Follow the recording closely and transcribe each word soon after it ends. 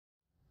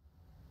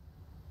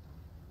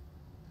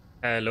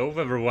Hello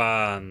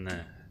everyone,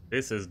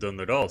 this is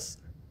Dunderdas.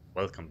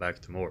 Welcome back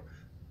to more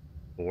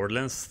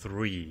Borderlands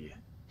 3.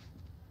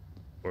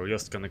 We're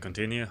just gonna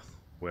continue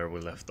where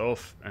we left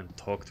off and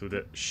talk to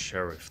the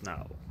sheriff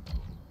now.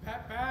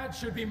 That badge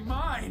should be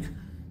mine!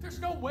 There's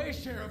no way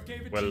Sheriff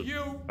gave it to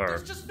you!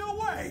 There's just no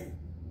way!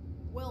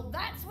 Well,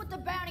 that's what the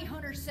bounty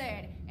hunter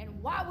said, and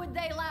why would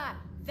they lie?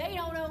 They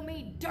don't owe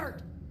me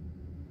dirt!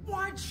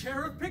 Why'd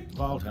Sheriff pick...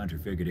 Vault Hunter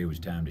figured it was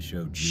time to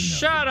show Juno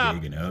Shut the up.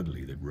 big and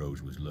ugly that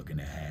Rose was looking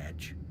to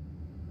hatch.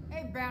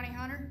 Hey, bounty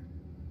hunter.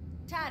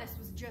 Titus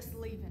was just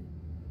leaving.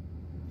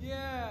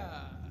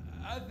 Yeah,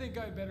 I think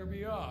I better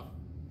be off.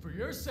 For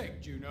your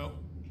sake, Juno.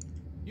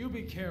 You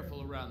be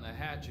careful around the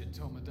hatch at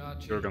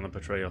Tomodachi. You're gonna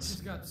betray us.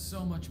 She's got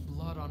so much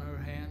blood on her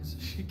hands,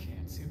 she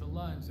can't see the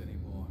lines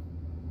anymore.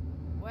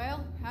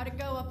 Well, how'd it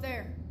go up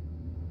there?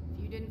 If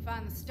you didn't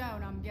find the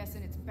stone, I'm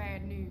guessing it's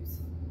bad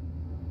news.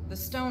 The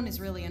stone is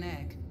really an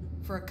egg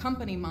for a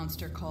company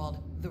monster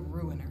called the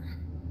Ruiner.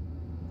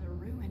 The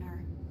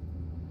Ruiner.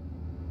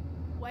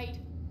 Wait,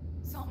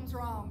 something's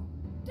wrong.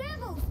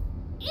 Devils!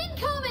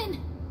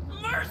 Incoming!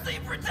 Mercy,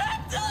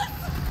 protect us!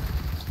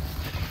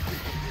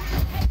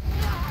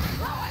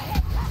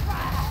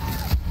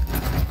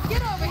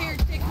 Get over here,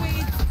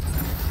 dickweeds!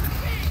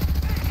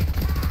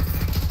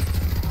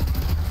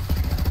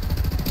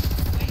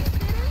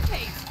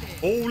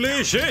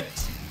 Holy shit!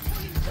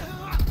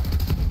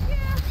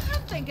 Yeah,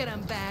 I'm thinking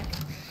I'm back.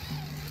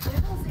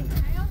 Devils in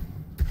town?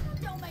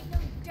 That don't make no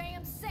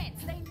damn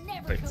sense. They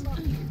never Wait. come up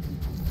here.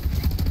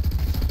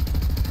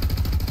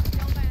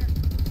 Don't matter.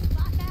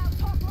 Fight now,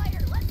 talk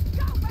later. Let's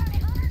go, bounty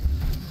hunter!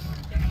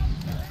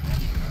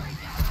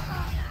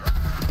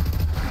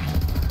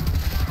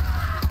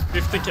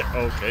 50k,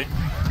 okay.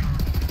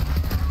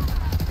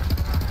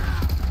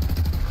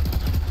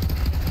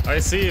 I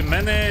see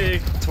many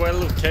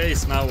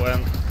 12ks now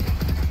and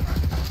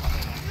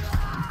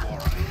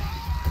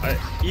I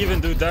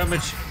even do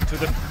damage to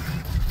the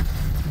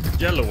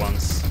yellow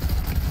ones.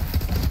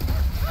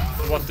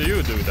 What do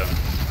you do then?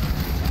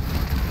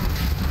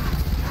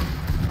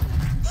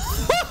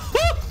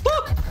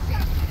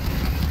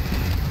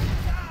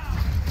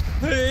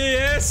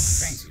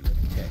 Yes! Fancy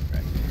looking tech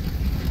right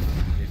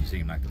there. Didn't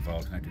seem like the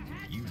Vault Hunter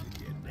could use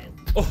it yet,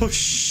 though. Oh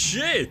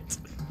shit!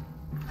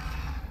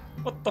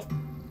 What the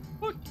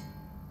fuck?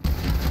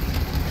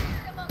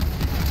 Come on.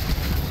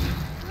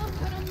 I'm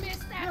gonna miss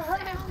that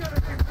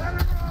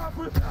sound.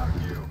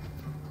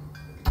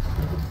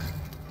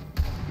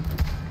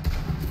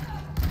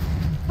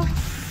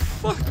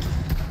 Fuck!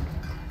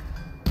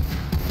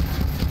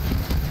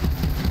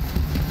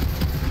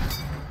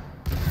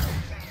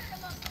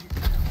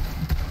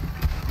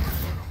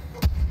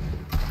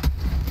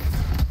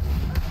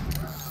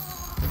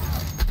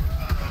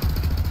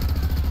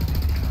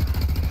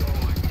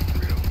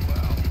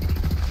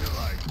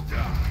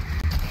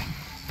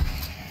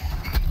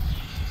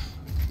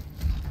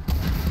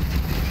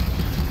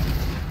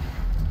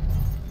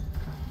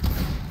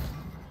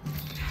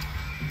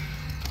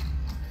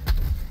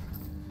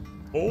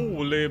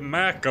 Holy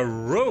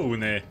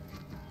macaroni!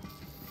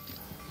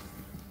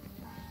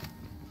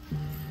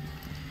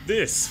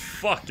 This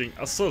fucking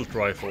assault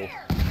rifle.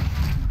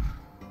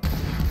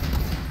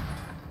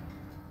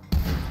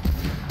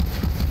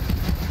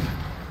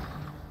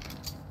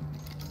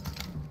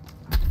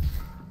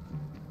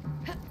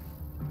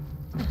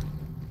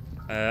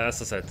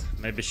 As I said,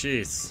 maybe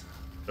she's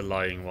the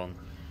lying one.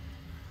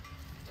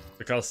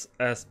 Because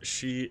as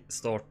she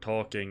started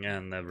talking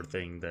and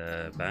everything,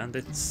 the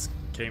bandits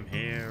came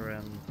here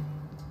and...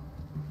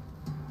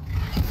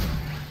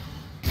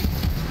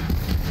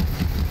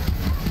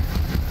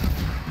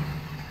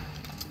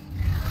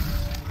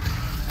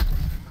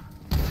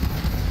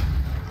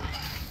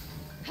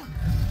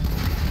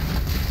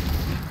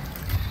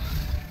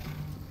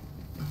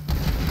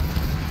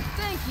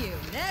 Thank you.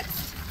 Next.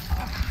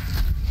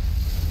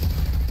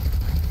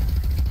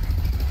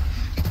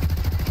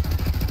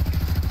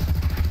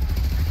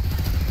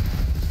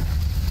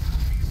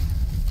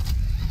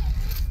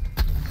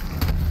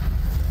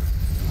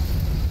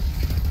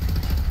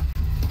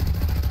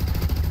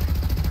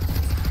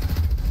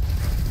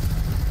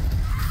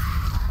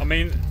 I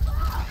mean,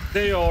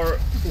 they are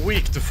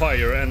weak to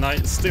fire and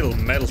I'm still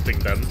melting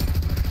them.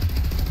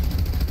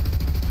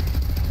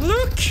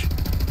 Look!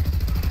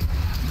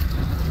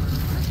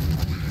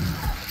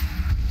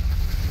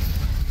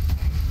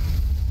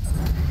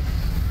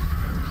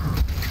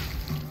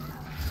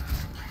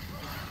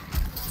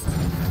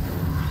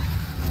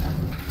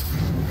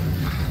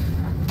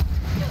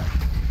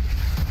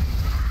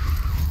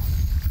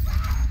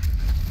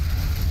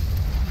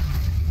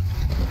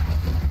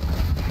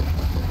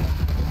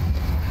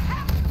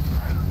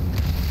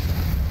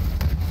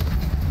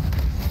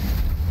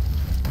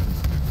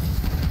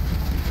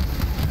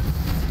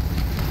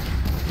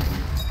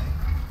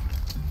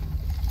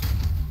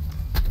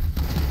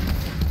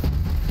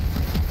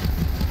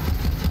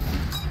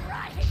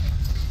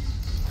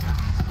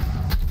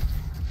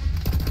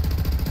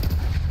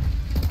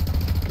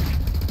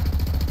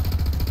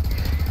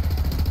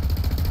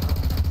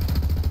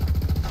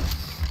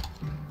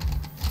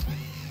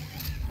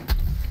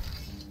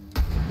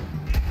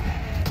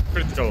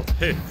 Let's go.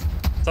 Hit.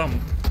 Some.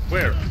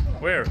 Where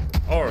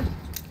are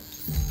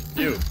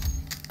you?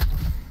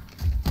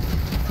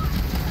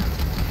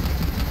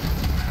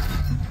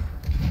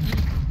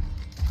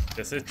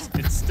 Guess it's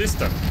this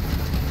time.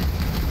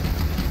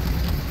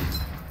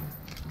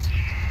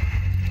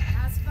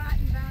 Nice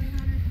fighting, bounty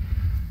hunter.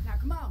 Now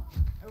come on,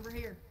 over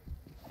here.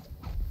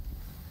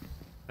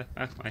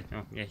 I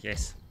know.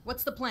 Yes.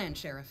 What's the plan,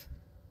 Sheriff?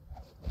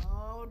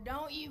 Oh,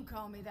 don't you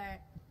call me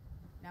that.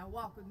 Now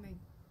walk with me.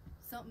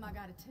 Something I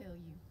gotta tell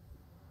you.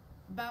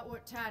 About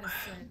what Titus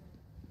said.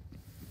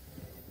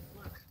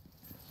 Look,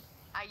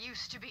 I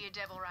used to be a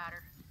devil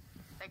rider.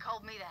 They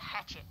called me the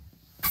Hatchet.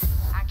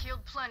 I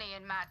killed plenty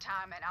in my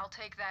time, and I'll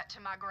take that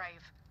to my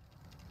grave.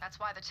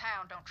 That's why the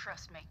town don't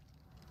trust me.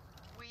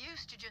 We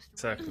used to just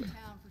run Exactly. the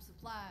town for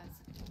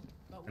supplies.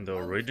 But And the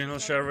with original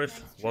roads, sheriff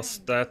things was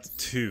changed. that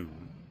too.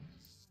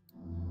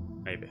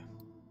 Maybe.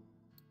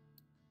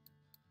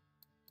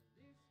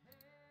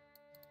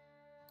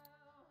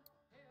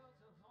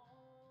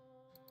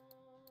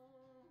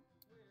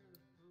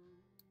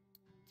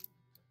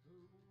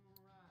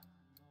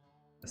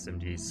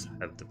 SMGs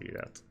have to be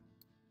that.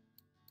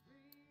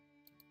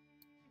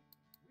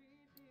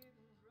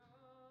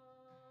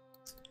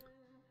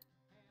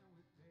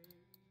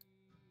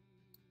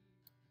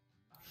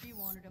 She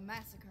wanted a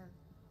massacre.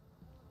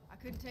 I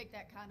couldn't take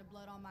that kind of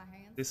blood on my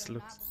hands. This so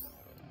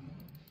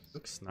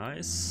looks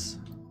nice.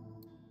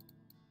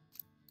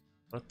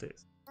 What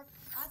this? I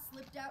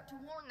slipped out to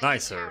warn them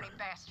Nicer. county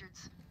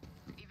bastards.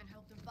 Even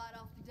helped them fight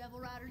off the devil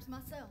riders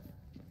myself.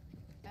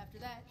 After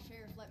that,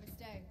 sheriff let me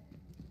stay.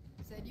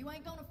 Said you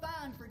ain't gonna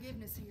find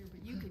forgiveness here,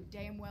 but you could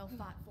damn well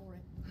fight for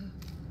it.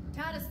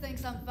 Titus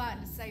thinks I'm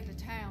fighting to save the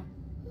town.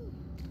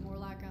 More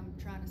like I'm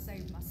trying to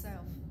save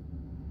myself.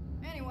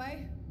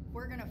 Anyway, if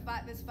we're gonna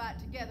fight this fight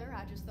together,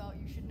 I just thought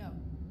you should know.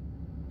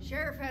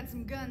 Sheriff had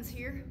some guns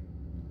here.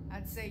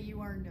 I'd say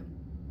you earned them.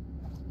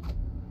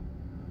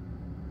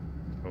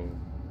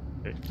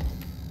 Okay.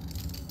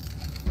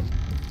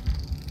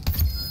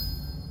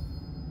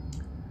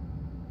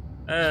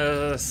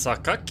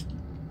 Sakak.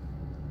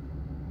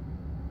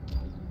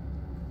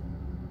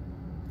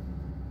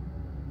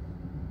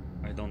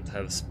 I don't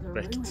have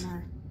spec.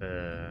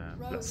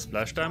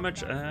 Splash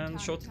damage and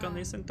shotgun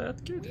isn't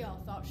that good. We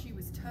all thought she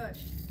was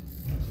touched,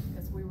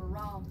 because we were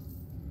wrong.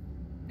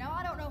 Now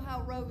I don't know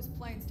how Rose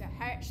plans to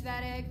hatch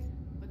that egg,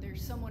 but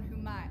there's someone who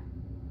might.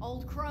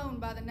 Old crone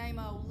by the name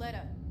of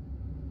Oletta.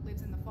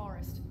 Lives in the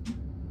forest.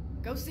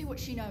 Go see what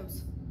she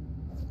knows.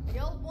 The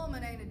old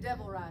woman ain't a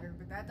devil rider,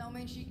 but that don't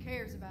mean she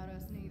cares about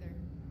us neither.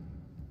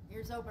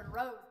 Here's hoping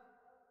Rose...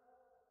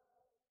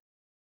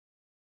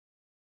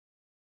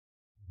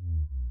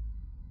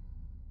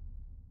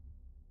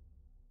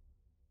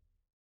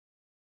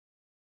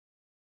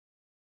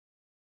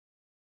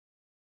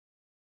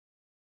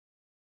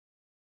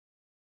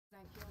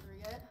 ain't killed her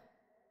yet.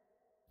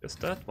 Just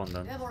that one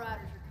then. Devil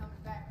riders are coming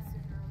back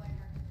sooner or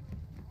later.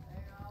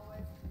 They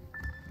always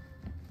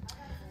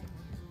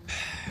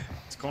do.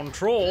 It's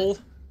control.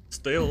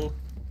 Still,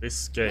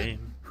 this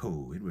game.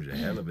 Oh, it was a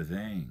hell of a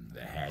thing,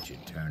 the Hatchet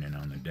turning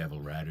on the Devil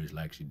Riders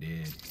like she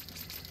did.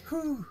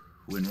 Whew.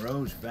 When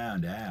Rose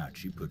found out,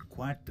 she put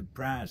quite the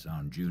price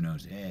on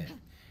Juno's head.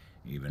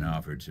 Even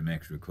offered some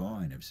extra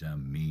coin if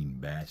some mean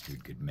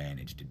bastard could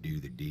manage to do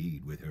the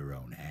deed with her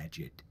own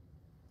hatchet.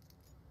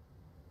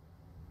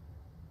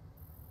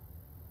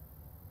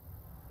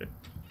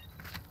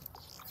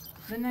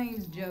 The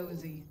name's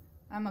Josie.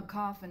 I'm a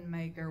coffin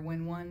maker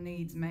when one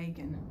needs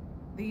making.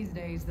 These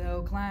days,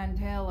 though,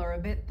 clientele are a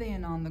bit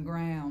thin on the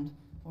ground.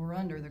 Or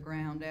under the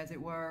ground, as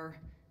it were.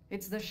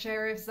 It's the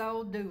sheriff's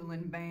old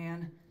dueling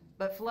band.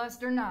 But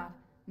fluster not.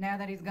 Now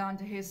that he's gone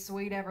to his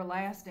sweet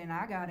everlasting,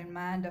 I got in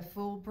mind a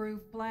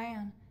foolproof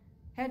plan.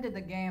 Head to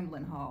the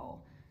gambling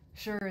hall.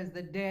 Sure as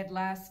the dead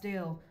lie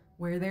still,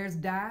 where there's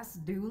dice,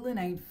 dueling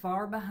ain't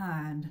far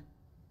behind.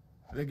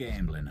 The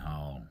gambling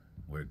hall,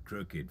 where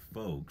crooked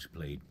folks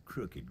played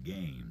crooked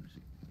games.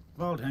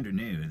 Vault Hunter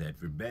knew that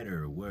for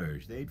better or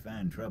worse, they'd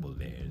find trouble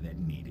there that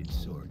needed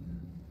sorting.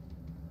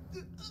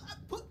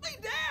 Put me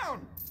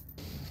down!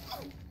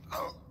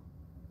 Oh.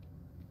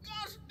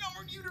 Gosh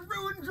darn you to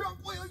ruin drunk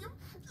William!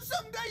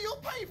 Someday you'll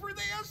pay for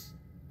this!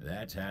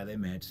 That's how they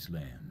met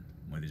Slim,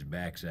 with his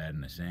backside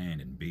in the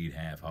sand and beat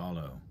half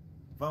hollow.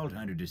 Vault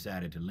Hunter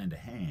decided to lend a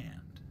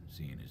hand,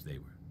 seeing as they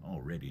were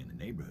already in the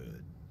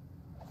neighborhood.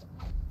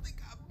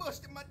 Think I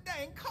busted my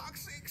dang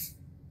coccyx!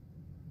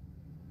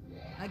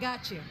 I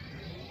got you.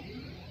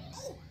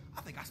 Oh,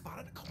 I think I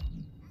spotted a corner.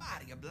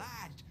 Mighty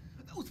obliged.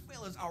 Those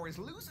fellas are as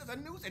loose as a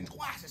noose and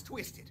twice as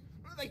twisted.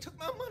 They took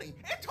my money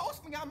and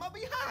tossed me on my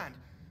behind.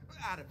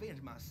 I'd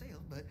avenge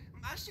myself, but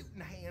my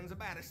shooting hand's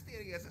about as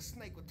steady as a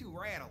snake with two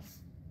rattles.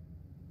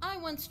 I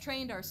once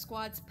trained our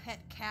squad's pet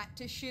cat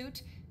to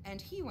shoot,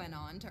 and he went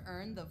on to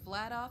earn the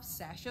Vladov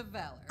Sash of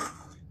Valor.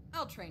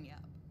 I'll train you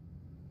up.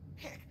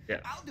 Heck, Yeah.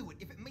 I'll do it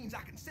if it means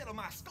I can settle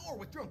my score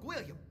with drunk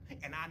William.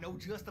 And I know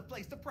just the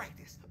place to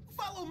practice.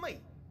 Follow me.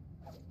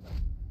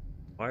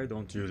 Why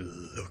don't you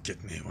look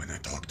at me when I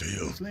talk to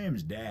you?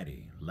 Slim's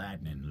daddy,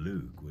 Lightning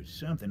Luke, was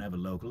something of a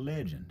local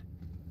legend.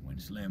 When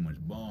Slim was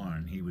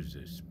born, he was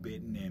a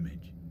spitting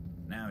image.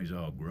 Now he's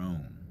all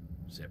grown,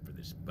 except for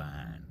the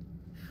spine.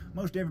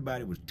 Most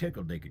everybody was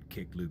tickled they could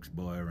kick Luke's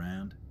boy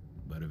around,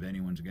 but if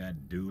anyone's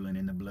got dueling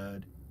in the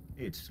blood,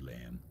 it's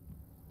Slim.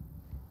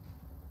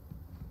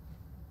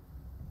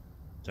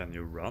 Can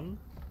you run?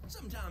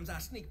 Sometimes I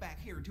sneak back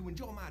here to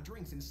enjoy my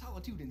drinks in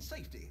solitude and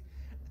safety.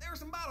 There are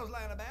some bottles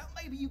lying about.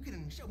 Maybe you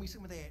can show me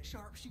some of that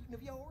sharp shooting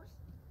of yours?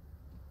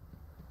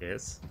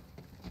 Yes.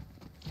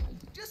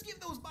 Just give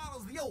those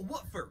bottles the old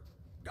what for.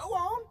 Go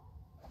on.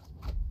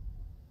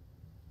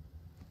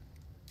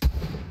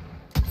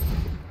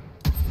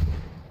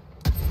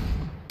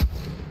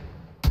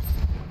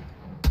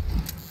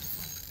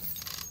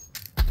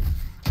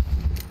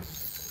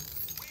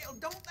 Well,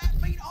 don't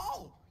that beat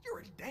all? You're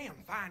a damn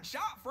fine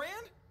shot,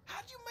 friend.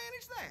 How'd you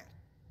manage that?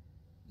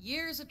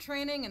 Years of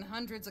training and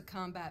hundreds of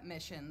combat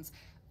missions.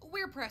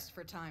 We're pressed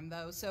for time,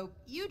 though, so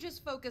you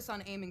just focus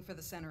on aiming for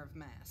the center of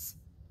mass.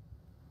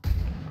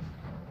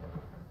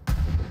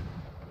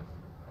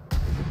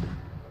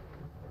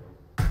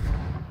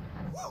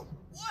 Whoa,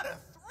 what a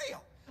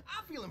thrill!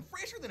 I'm feeling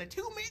fresher than a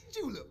two-mint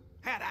julep.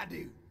 How'd I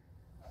do?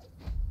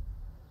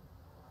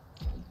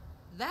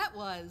 That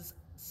was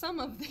some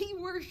of the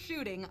worst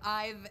shooting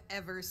I've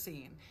ever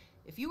seen.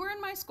 If you were in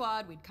my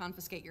squad, we'd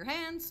confiscate your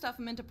hands, stuff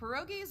them into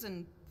pierogies,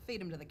 and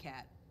feed them to the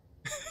cat.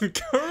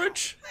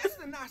 Courage? That's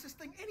the nicest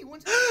thing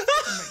anyone's ever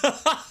said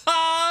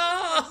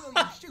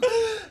to me.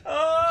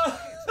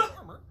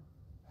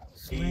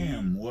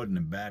 Slim wasn't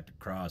about to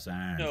cross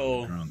irons No.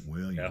 with Drunk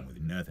William Yeah.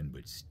 with nothing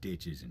but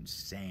stitches and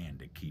sand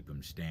to keep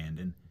him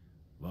standing.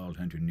 Vault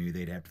Hunter knew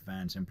they'd have to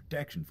find some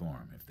protection for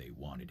him if they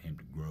wanted him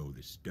to grow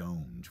the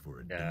stones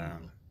for a Yeah.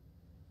 duel.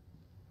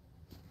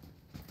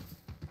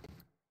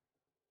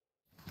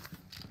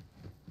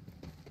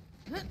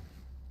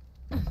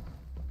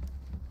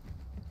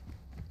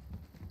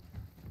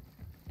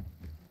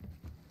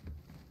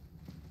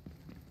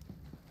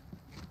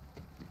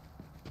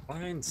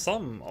 Find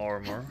some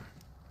armor.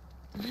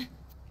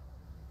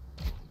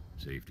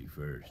 Safety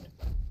first.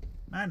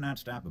 Might not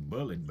stop a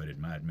bullet, but it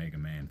might make a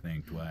man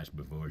think twice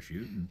before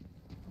shooting.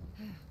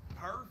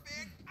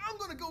 Perfect. I'm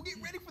gonna go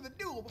get ready for the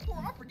duel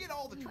before I forget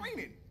all the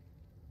training.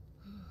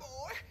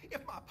 Boy,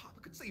 if my papa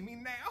could see me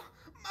now,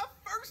 my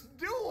first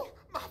duel,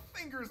 my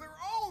fingers are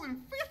all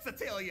in fits, I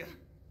tell you.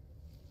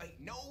 Ain't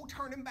no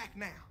turning back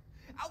now.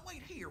 I'll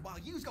wait here while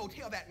yous go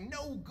tell that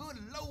no good,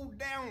 low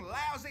down,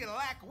 lousy,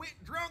 lack-wit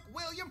drunk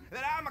William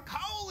that I'm a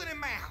calling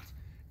him out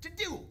to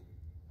duel.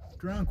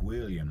 Drunk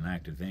William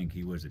liked to think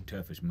he was the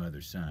toughest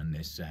mother's son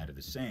this side of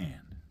the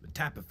sand. The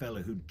type of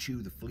fella who'd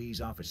chew the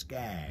fleas off a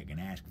skag and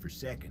ask for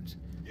seconds.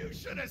 You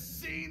should have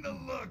seen the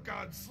look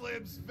on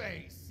Slim's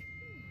face.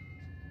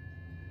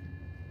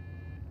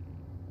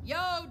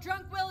 Yo,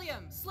 Drunk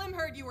William! Slim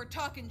heard you were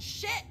talking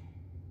shit!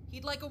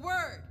 He'd like a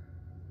word.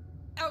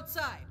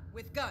 Outside,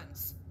 with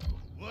guns.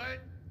 What?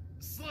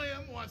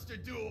 Slim wants to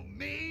duel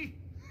me?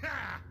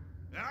 Ha!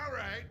 All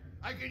right,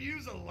 I could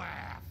use a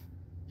laugh.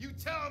 You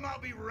tell him I'll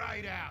be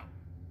right out.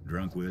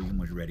 Drunk William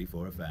was ready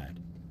for a fight.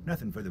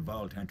 Nothing for the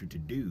Vault Hunter to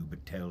do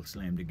but tell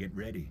Slim to get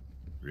ready.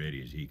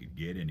 Ready as he could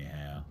get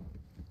anyhow.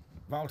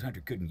 Vault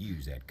Hunter couldn't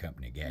use that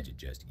company gadget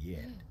just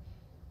yet.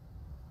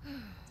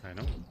 I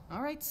know.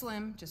 All right,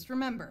 Slim, just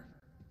remember.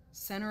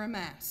 Center of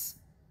mass.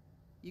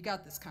 You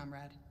got this,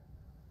 comrade.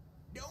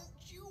 Don't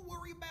you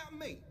worry about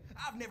me.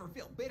 I've never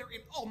felt better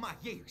in all my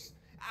years.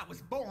 I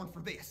was born for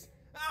this.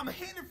 I'm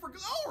headed for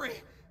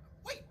glory.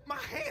 Wait, my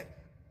head.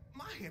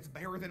 My head's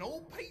barer than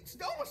old Pete's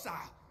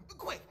domicile.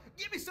 Quick,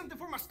 give me something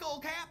for my skull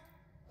cap.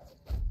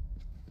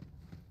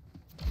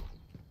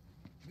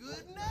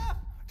 Good enough.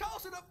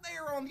 Toss it up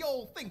there on the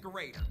old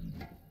thinkerator.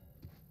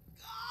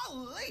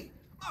 Golly,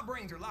 my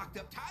brains are locked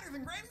up tighter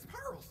than Granny's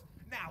pearls.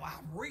 Now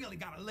I've really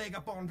got a leg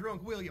up on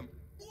Drunk William.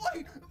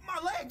 Wait, my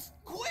legs,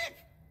 quick!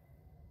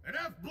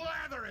 Enough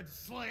blathering,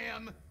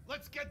 Slim.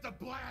 Let's get to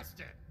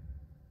blasting.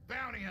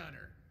 Bounty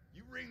Hunter,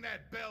 you ring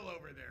that bell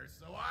over there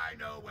so I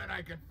know when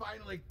I can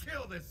finally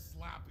kill this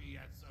sloppy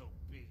SOB.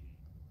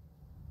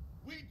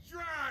 We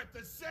draw at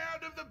the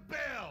sound of the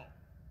bell.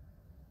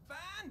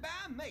 Fine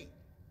by me.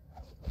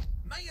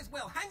 May as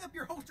well hang up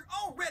your holster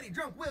already,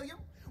 Drunk William.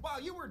 While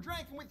you were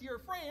drinking with your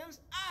friends,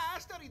 I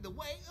studied the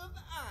way of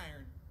the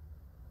iron.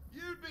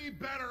 You'd be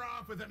better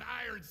off with an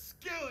iron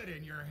skillet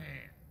in your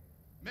hand.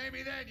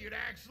 Maybe then you'd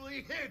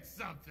actually hit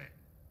something.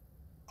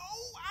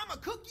 Oh, I'ma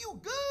cook you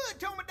good,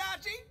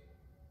 Tomodachi.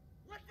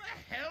 What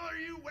the hell are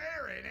you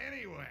wearing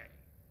anyway?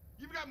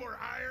 You've got more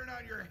iron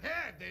on your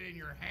head than in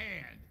your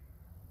hand.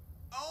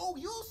 Oh,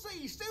 you'll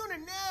see soon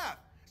enough.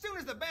 Soon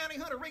as the bounty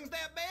hunter rings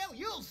that bell,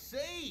 you'll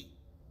see.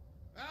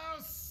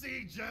 I'll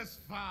see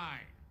just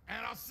fine.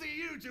 And I'll see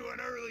you to an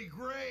early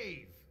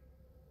grave.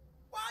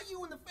 Why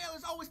you and the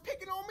fellas always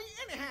picking on me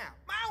anyhow?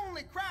 My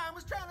only crime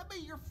was trying to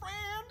be your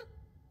friend.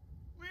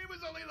 We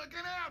was only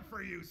looking out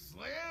for you,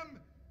 Slim.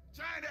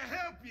 Trying to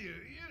help you,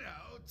 you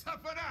know,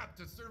 toughen up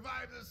to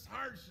survive this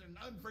harsh and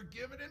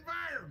unforgiving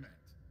environment.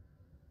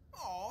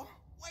 Aw,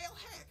 well,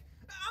 heck,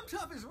 I'm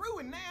tough as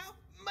ruin now.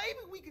 Maybe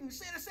we can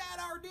set aside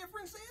our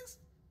differences?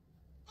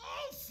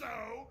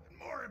 Also, and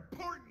more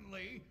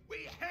importantly,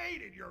 we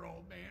hated your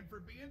old man for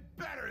being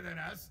better than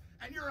us,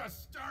 and you're a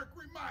stark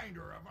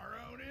reminder of our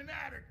own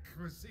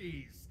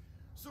inadequacies.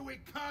 So we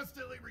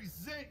constantly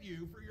resent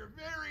you for your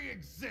very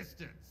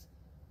existence.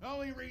 The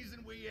only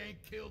reason we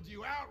ain't killed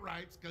you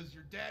outright's because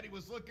your daddy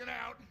was looking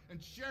out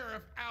and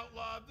Sheriff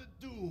outlawed the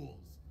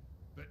duels.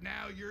 But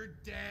now your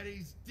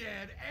daddy's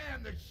dead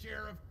and the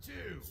sheriff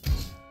too.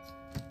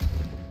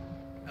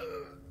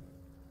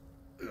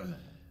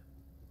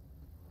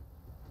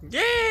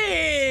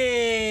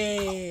 Yay!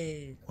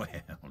 Well,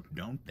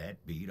 don't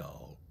that beat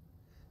all?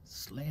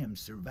 Slim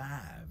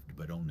survived,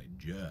 but only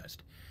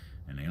just.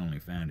 And they only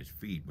found his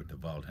feet with the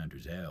Vault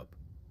Hunter's help.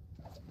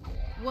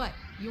 What?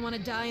 You want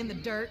to die in the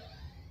dirt?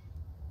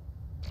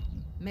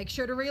 Make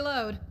sure to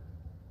reload.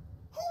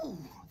 Ooh,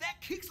 that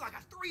kicks like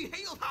a 3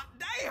 hot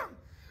damn!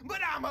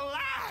 But I'm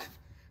alive!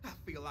 I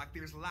feel like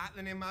there's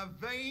lightning in my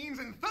veins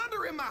and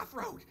thunder in my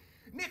throat.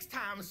 Next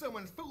time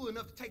someone's fool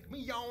enough to take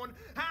me on,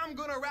 I'm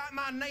gonna write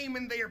my name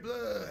in their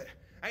blood.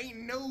 Ain't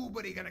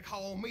nobody gonna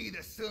call me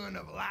the son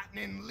of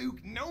Lightning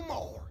Luke no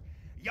more.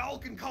 Y'all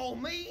can call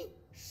me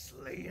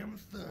Slim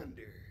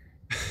Thunder.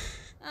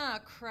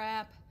 Ah,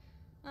 crap.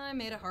 I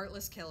made a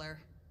heartless killer.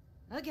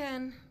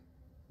 Again.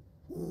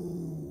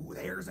 Ooh,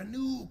 there's a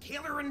new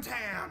killer in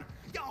town.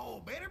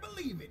 Y'all better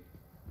believe it.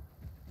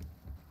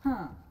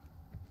 Huh.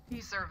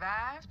 He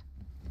survived?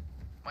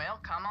 Well,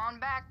 come on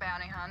back,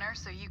 Bounty Hunter,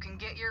 so you can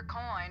get your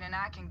coin and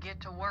I can get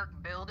to work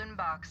building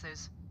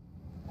boxes.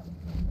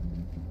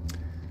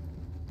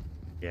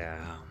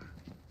 Yeah.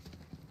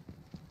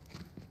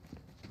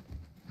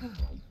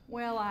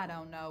 Well, I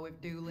don't know if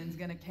dueling's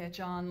gonna catch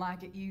on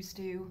like it used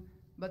to,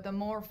 but the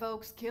more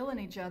folks killing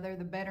each other,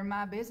 the better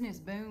my business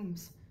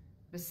booms.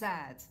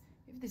 Besides,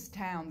 if this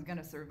town's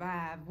gonna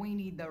survive, we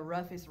need the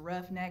roughest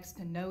roughnecks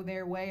to know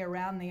their way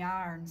around the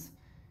irons.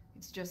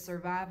 It's just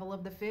survival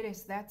of the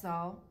fittest, that's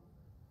all.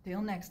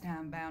 Till next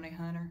time, Bounty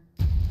Hunter.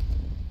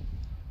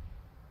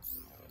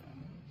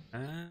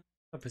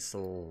 A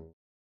pistol.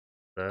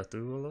 That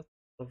do a lot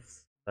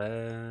of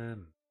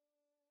them.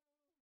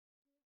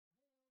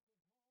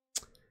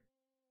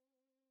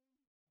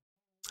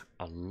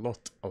 A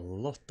lot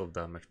of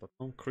damage, but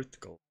non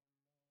critical.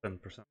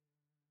 10%.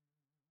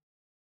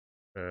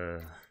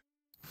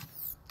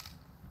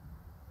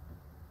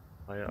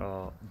 By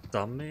a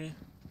dummy,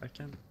 I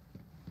can.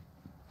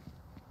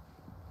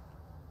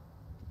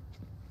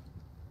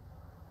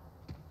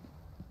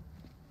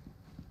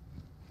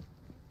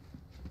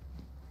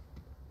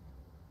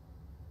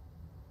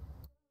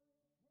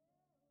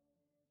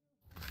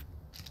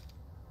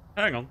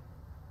 Hang on.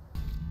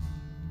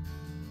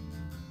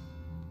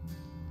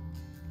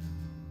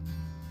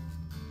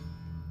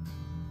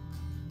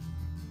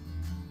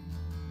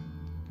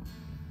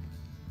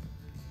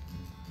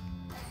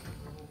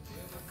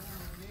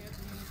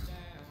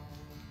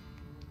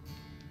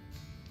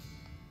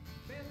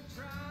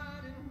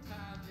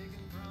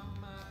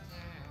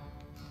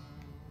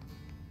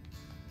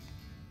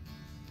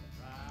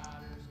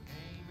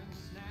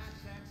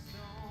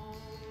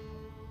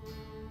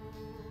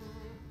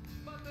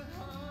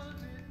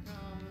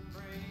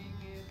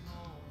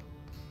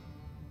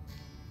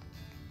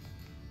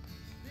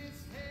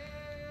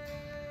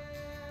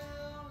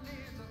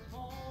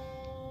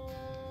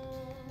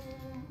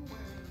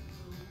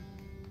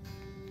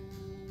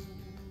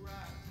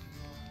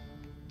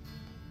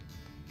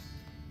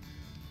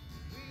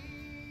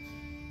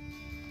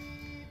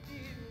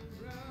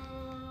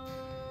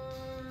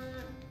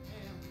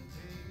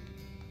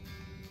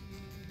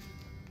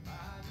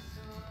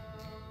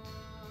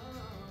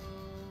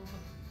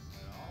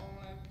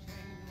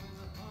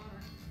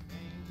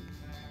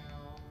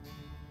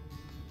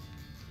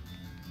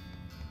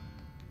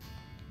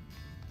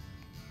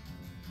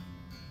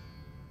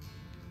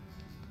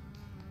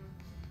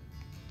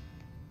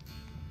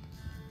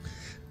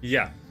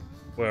 Yeah,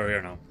 we're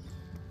here now.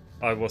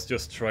 I was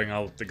just trying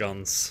out the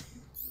guns.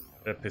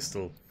 The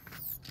pistol.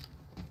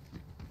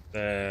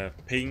 The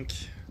pink.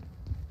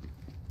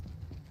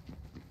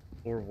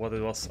 Or what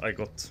it was I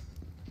got.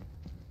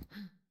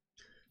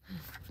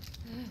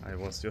 I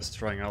was just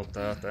trying out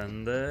that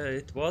and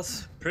it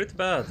was pretty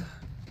bad.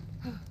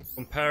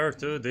 Compared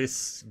to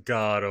this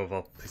god of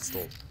a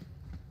pistol.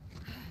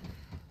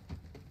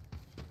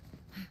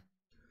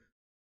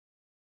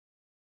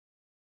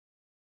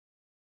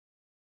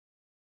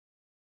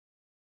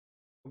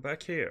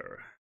 Back here.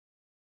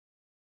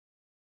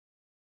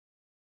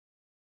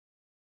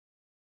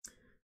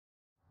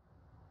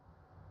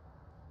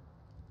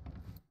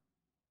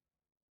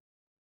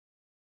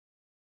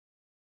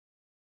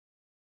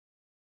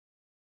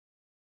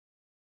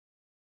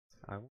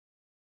 I want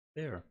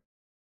there.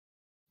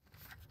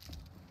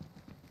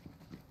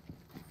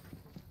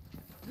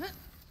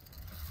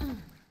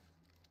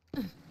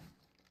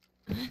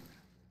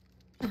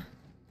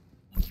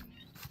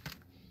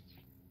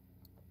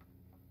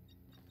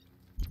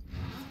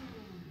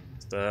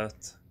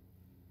 That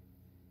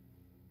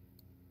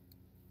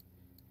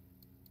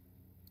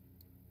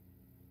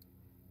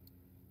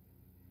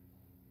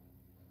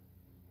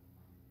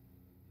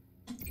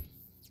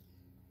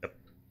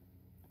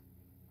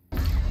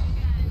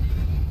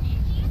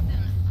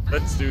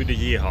Let's do the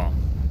yeehaw.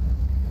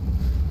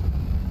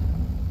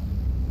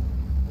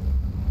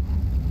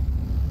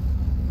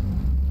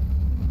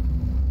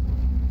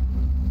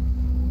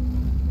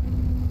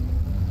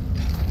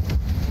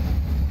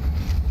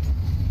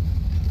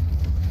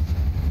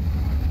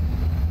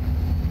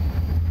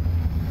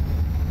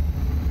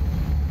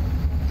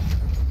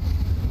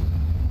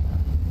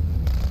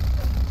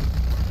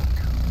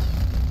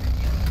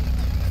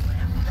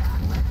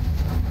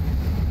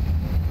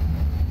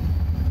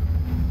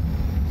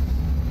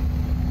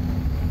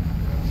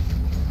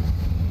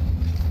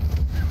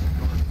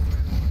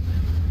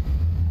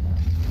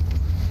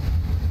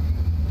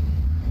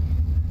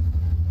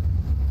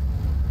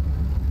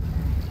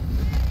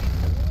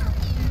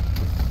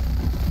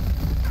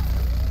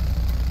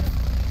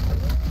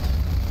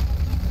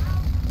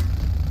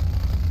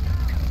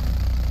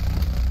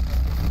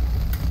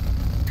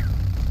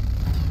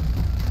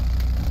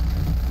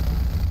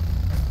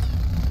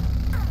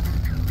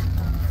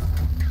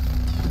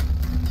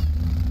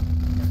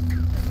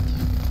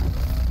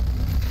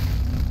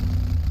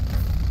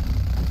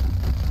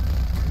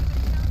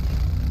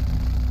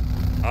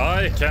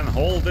 I can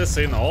hold this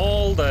in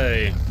all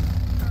day.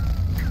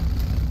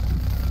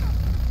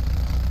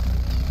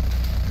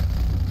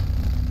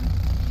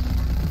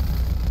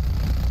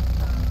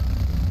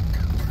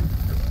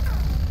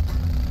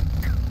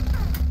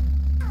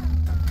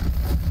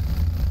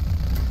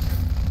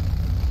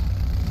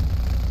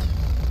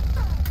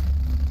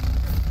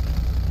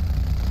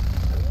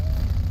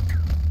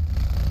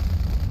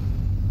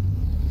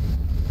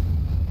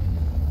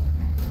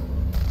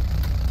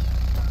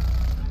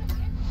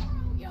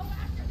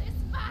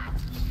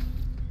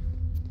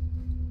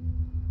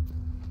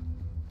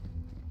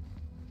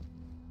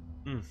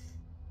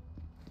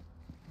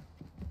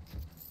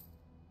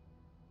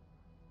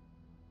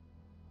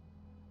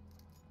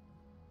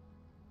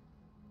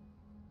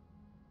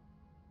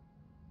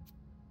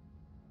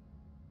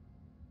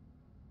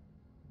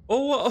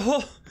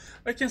 Oh,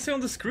 I can see on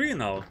the screen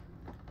now.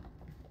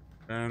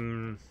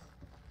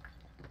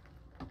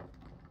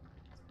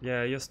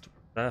 Yeah, just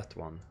that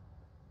one.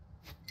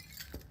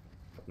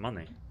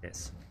 Money,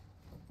 yes.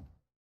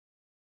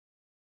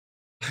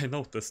 I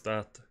noticed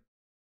that.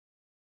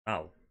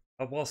 Now,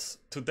 I was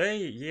today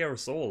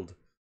years old.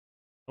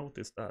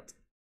 Noticed that.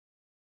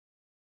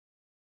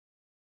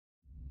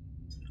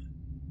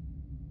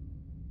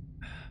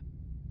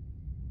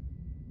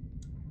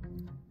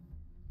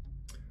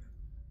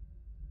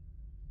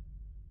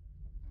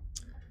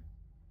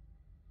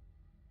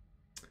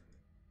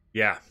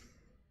 Yeah.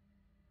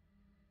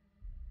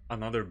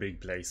 Another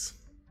big place.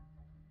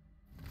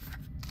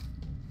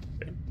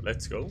 Okay,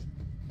 let's go.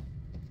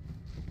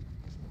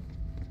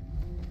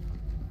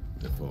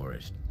 The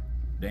forest.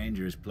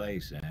 Dangerous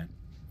place, eh?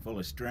 Full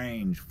of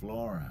strange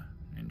flora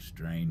and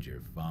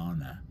stranger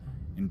fauna,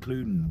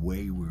 including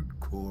wayward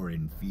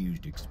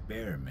core-infused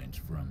experiments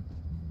from,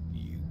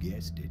 you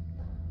guessed it,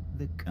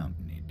 the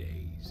company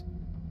days.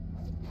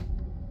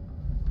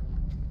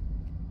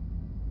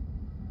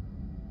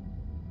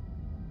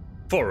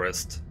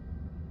 Forest.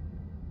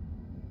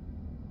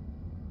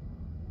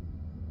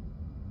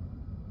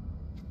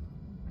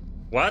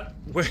 What?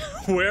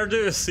 Where do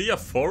you see a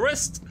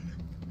forest?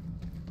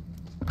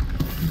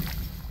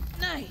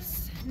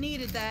 Nice.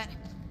 Needed that.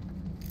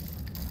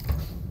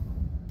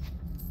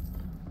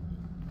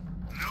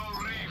 No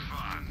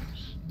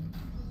refunds.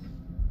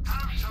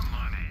 Have some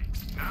money.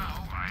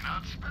 Now, why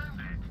not spend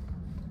it?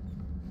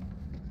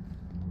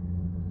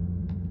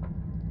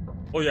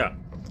 Oh yeah.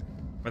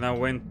 When I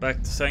went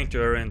back to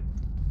Sanctuary and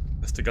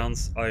with the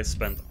guns, I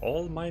spent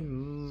all my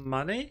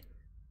money?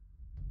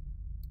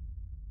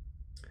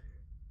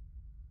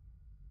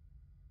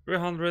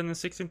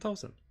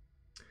 316,000.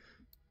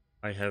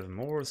 I have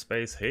more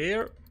space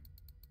here.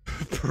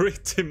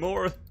 Pretty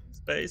more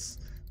space.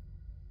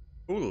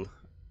 Cool,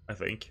 I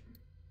think.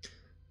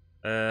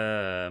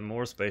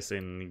 More space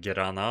in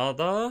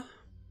Granada.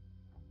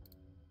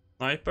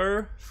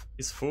 Sniper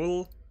is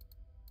full.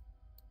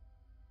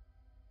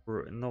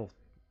 No,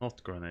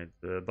 not grenade.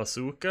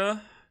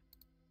 Bazooka.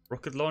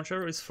 Rocket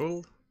launcher is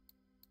full.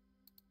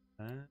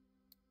 I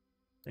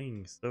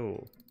think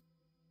so.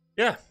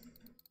 Yeah.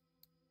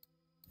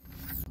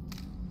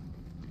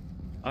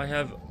 I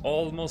have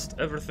almost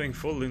everything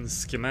full in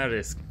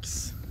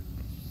schematics,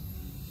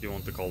 if you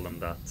want to call them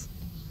that.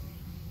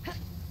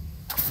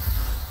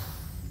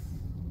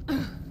 It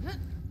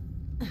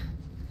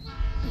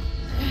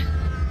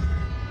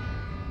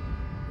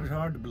was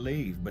hard to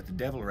believe, but the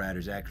Devil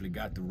Riders actually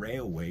got the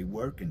railway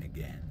working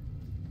again.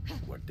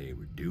 What they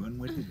were doing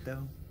with it,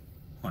 though?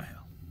 Well,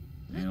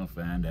 they'll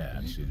find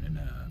out soon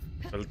enough.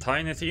 Well,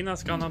 Tiny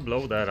Tina's gonna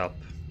blow that up.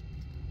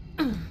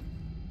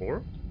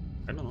 Or?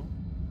 I don't know.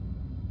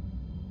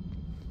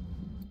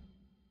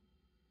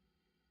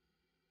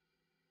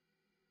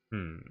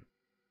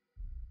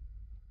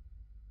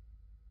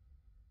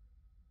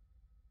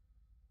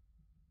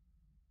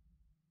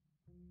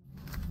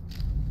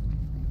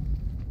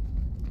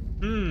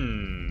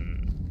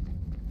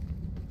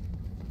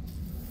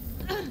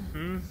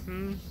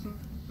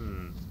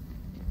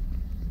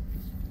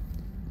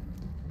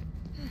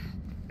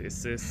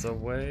 This is a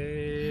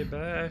way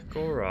back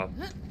or up?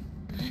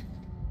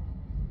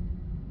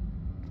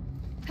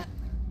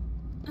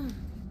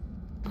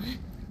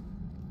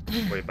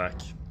 Way back.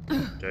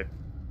 Okay.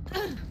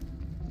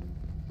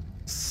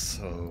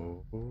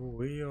 So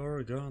we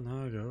are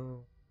gonna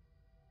go.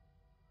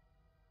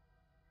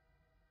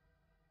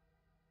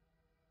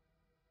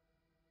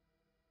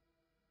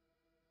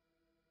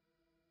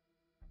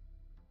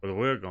 Well,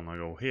 we're gonna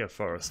go here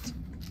first.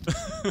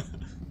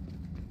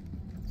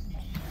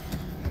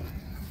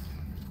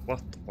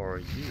 What are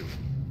you?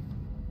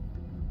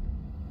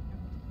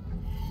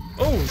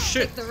 Oh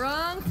shit! Picked the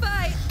wrong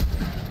fight.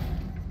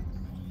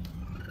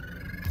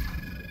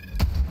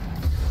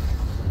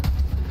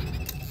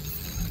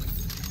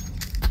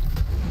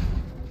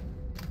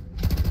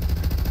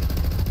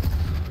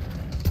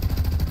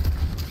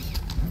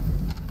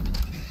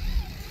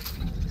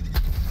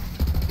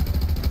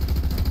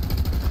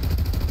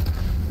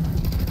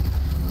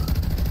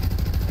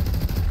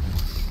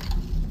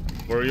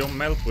 Where you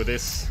melt with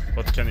this,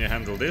 but can you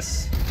handle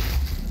this?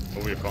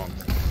 Oh, you can't.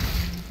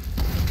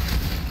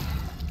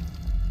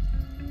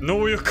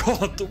 No, you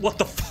can't! What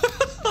the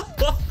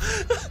fuck?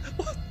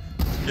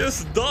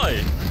 Just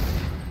die!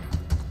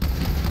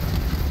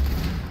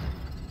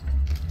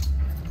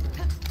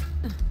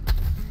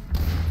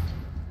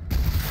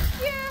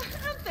 Yeah,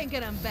 I'm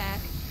thinking I'm back.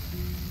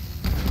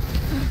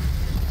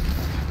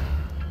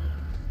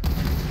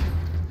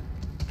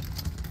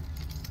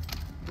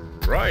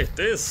 Right,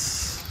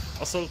 this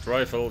assault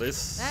rifle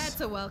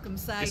That's a welcome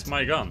sight. is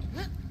my gun.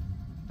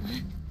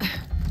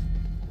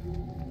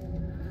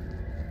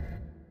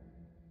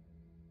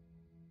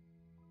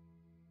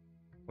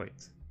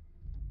 Wait.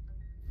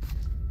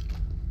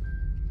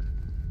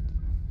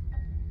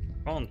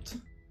 Can't.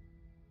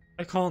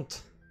 I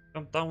can't.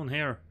 Jump down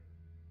here.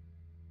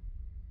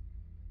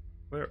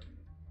 Where?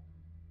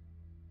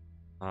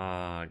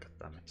 Ah, god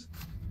damn it.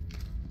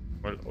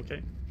 Well,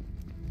 okay.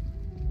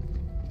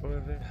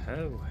 What do we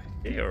have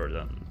here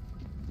then?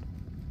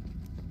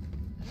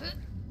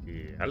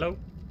 Yeah, hello?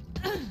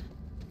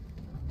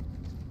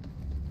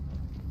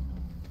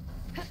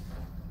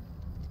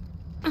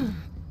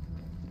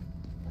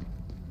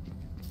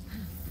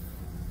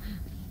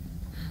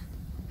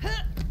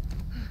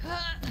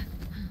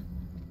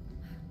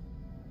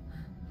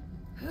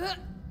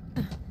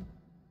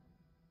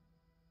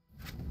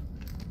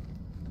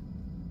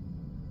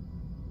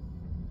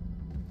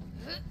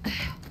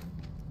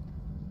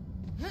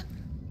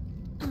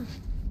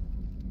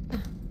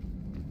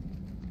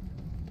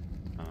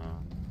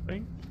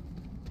 Thing?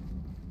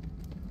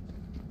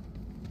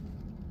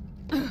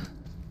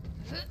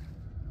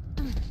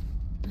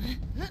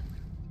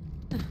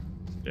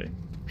 Okay.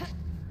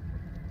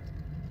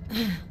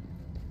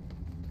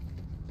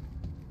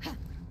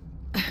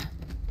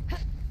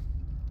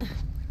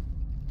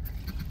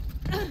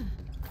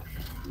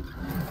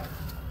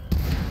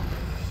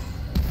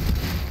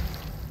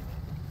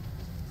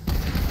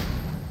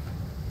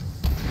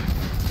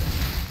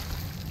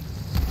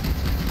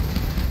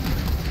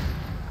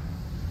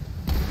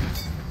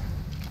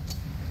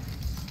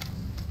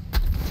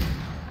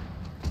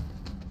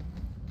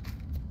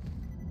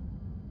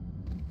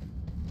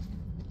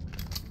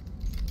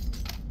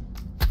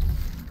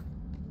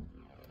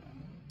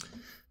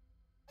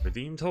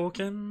 Redeem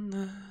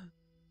token.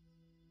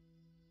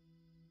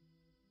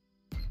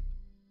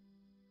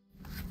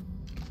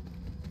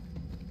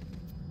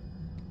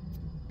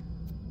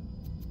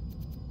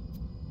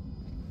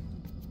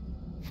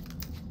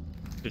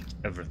 Pick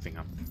everything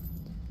up.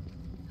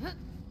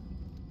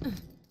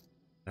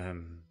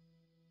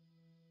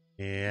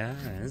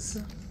 Yes.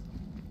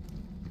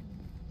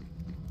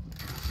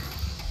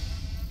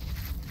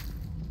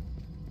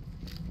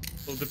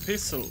 So the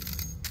pistol.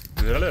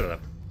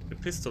 The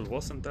pistol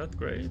wasn't that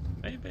great,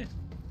 maybe?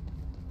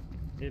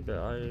 Maybe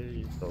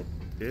I thought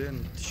it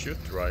didn't shoot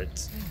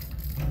right.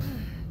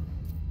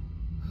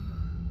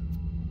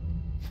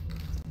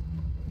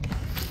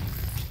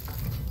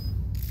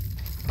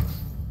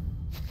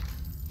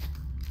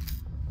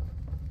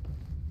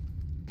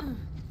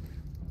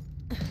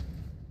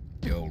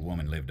 The old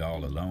woman lived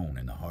all alone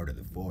in the heart of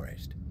the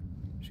forest.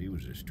 She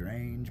was a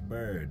strange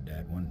bird,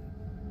 that one.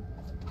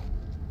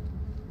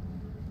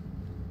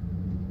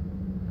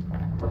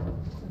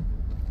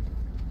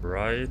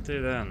 Righty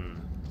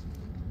then.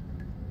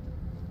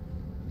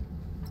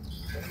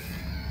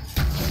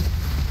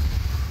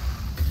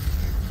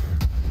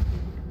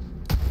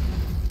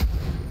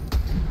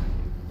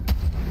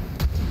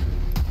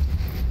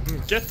 I'm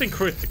getting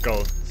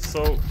critical,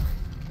 so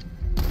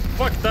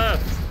fuck that.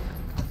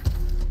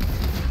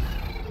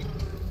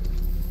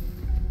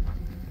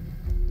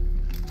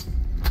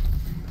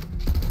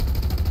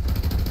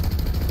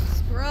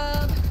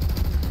 Scrub.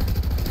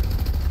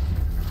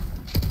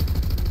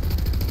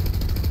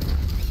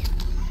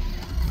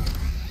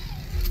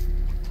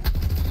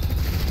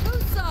 Who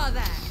saw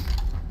that?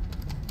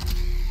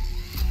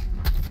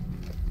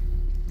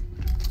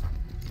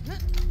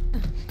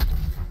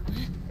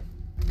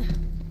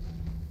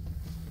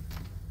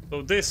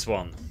 So this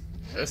one,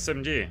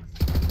 SMG.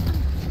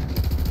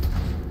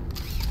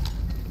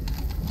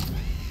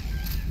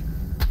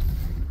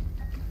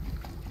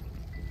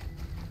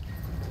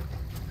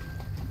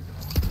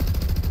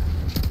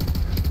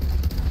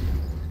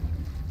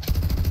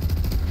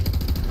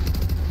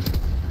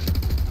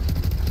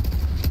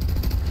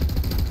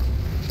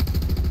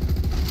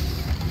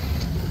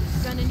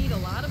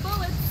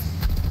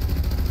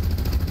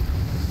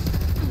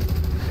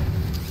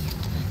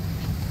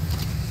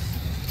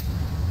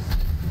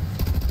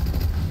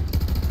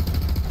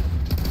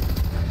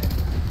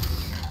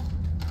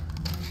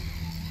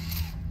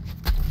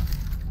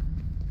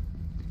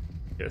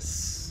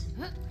 Yes.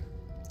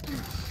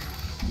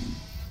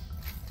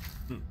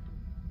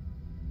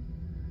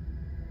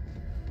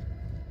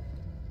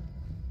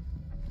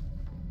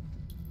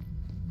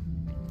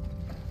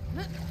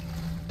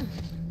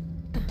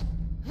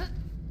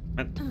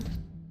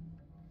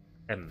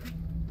 M.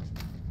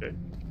 Okay.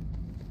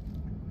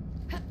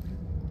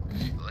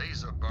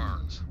 Laser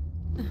burns.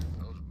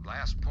 Those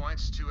blast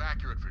points too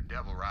accurate for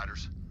Devil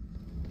Riders.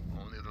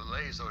 Only the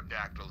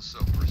Laserdactyl is so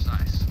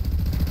precise.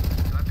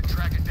 You'll have to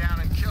track it down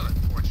and kill it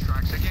before it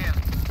strikes again.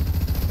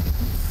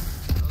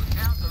 So the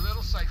town's a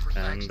little safer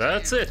thanks And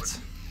that's to you, it. but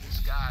the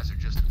skies are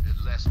just a bit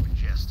less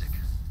majestic.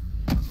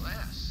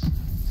 Unless,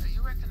 so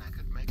you reckon I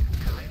could make a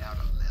kite out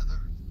of leather?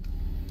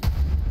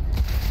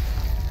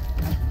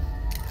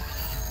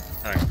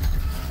 Alright.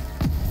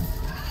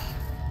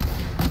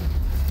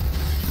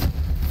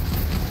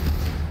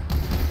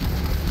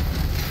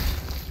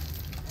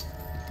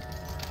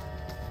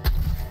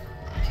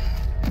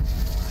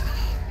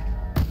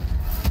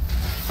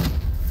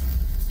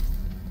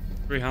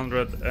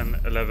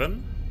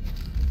 $311.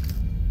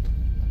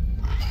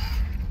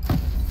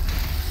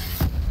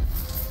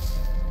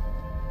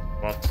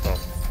 What the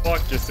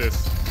fuck is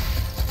this?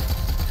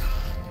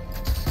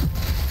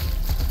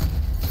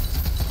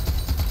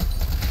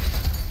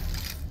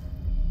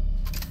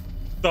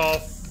 The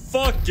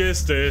fuck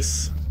is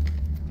this?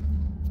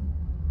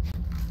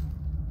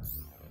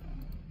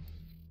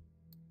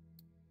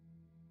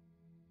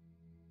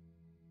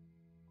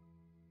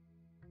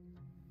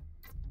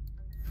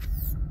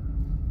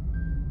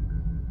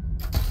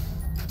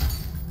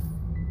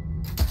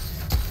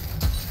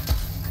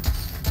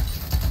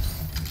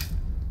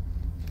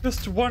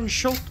 Just one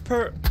shot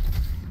per...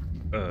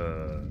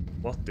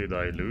 what did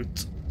I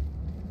loot?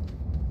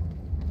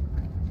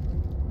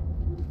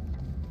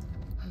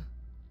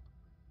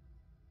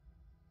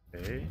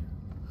 Okay.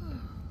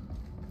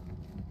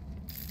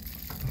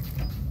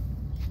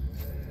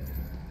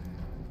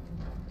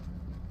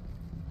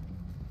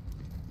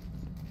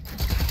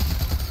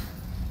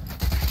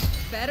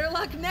 Better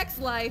luck next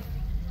life.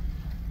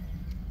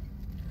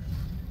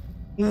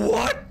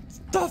 What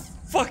the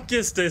fuck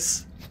is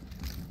this?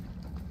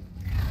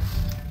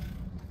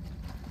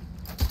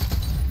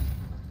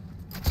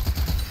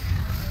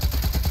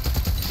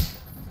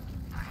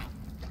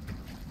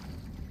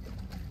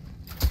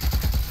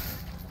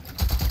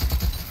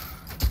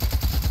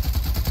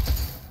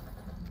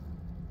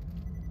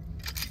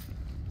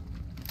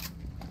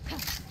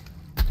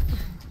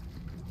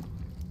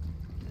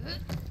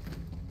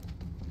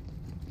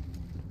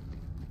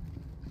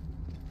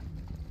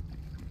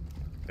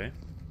 Okay.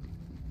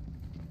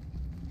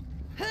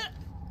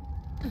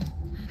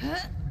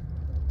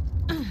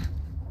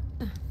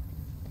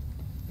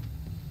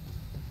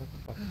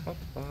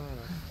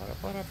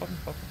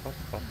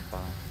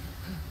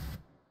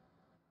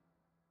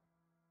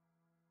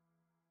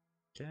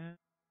 Get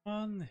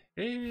on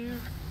here.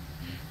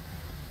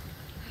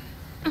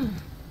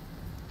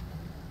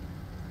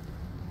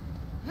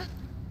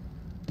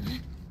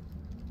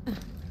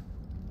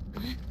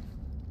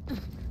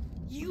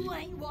 You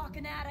ain't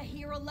walking out of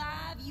here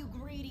alive, you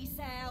greedy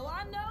sow.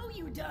 I know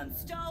you done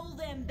stole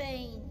them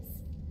beans.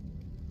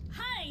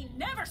 I ain't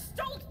never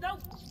stole no...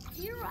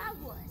 Here I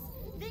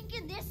was,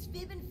 thinking this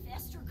fibbing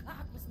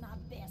festercock was my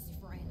best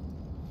friend.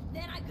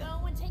 Then I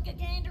go and take a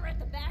gander at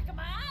the back of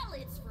my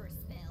eyelids for a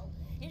spell,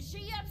 and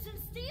she ups and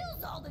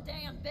steals all the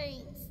damn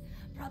beans.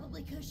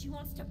 Probably 'cause she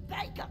wants to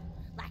bake them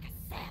like a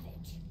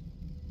savage.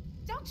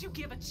 Don't you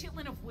give a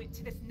chitlin of wit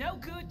to this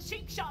no-good,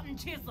 cheap-shotting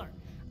chiseler.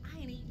 I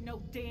ain't eating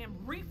no damn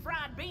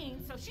refried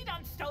beans, so she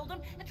done stole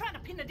them and trying to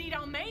pin the deed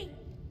on me.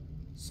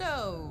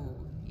 So,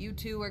 you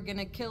two are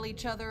gonna kill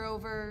each other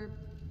over...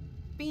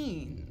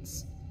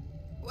 beans.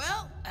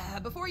 Well,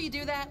 before you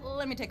do that,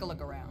 let me take a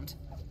look around.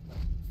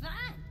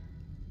 Fine.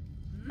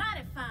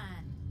 Mighty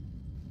fine.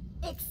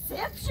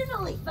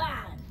 Exceptionally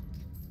fine.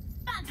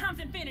 Fine times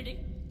infinity.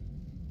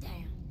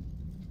 Damn.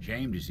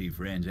 Shame to see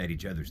friends at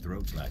each other's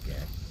throats like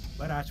that.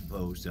 But I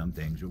suppose some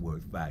things are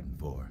worth fighting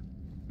for.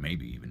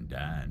 Maybe even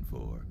dying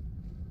for.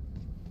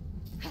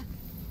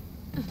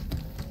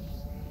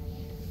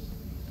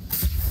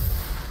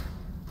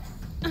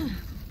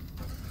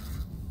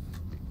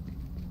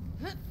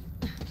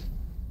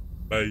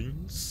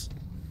 Beans.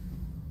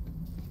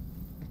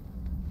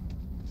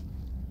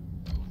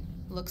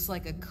 Looks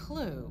like a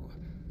clue.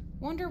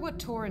 Wonder what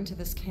tore into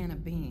this can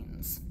of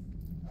beans.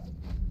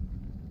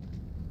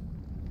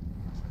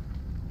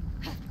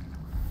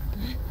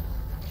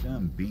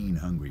 Some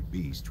bean-hungry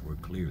beasts were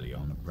clearly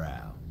on the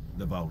prowl.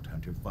 The Vault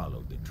Hunter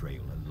followed the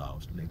trail of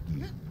lost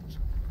legumes.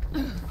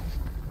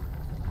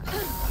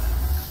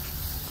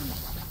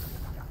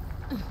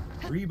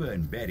 Reba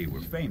and Betty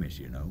were famous,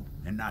 you know,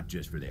 and not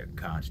just for their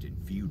constant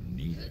feuding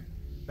either.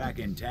 Back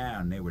in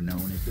town, they were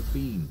known as the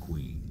Bean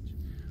Queens.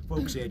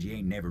 Folks said you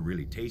ain't never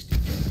really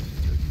tasted beans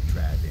until you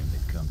tried them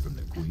that come from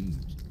the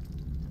Queens.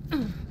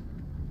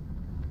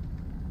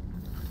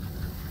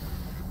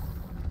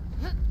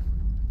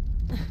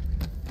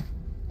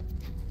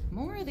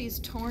 More of these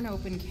torn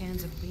open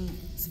cans of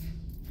beans.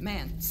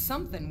 Man,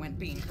 something went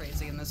bean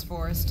crazy in this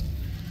forest.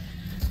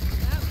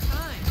 About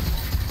time.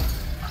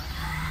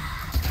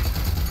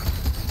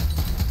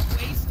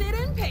 Wasted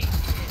and pasted.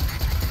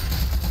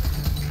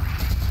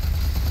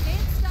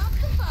 Can't stop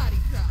the body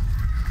drop.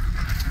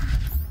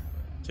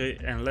 Okay,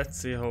 and let's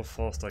see how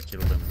fast I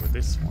kill them with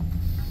this one.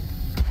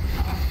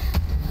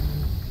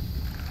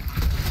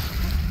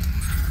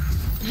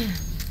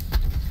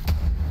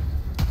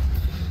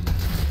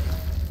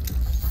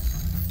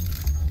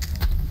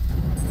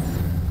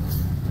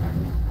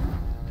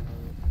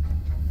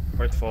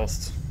 Quite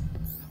fast.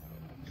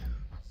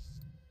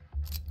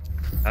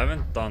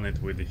 Haven't done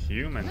it with the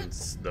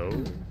humans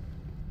though.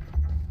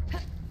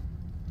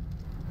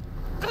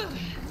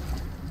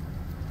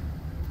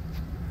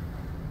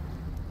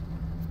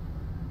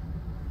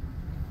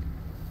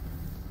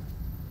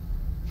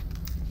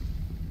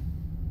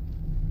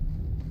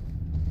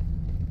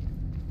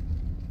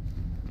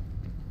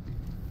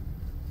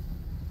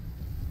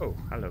 Oh,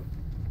 hello.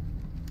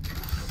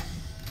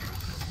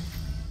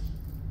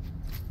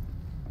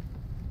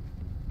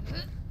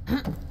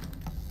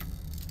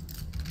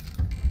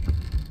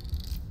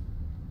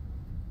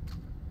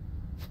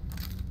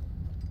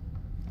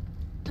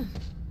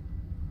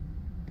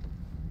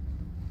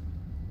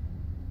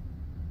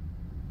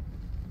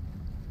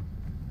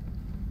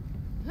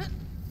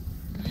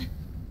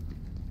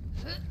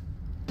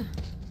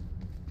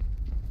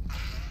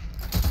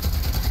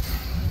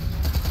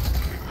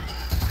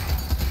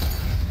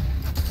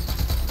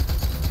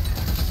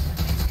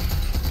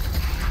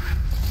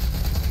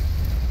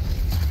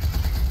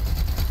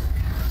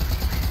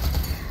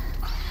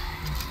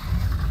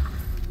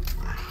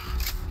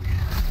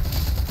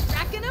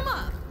 Racking him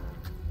up.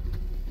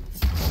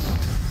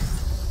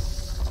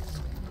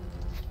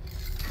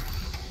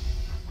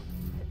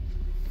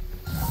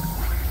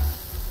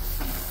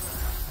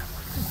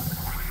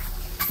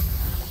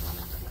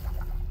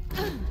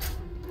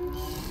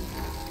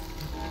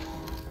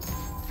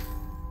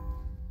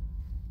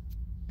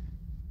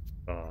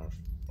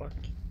 Fuck.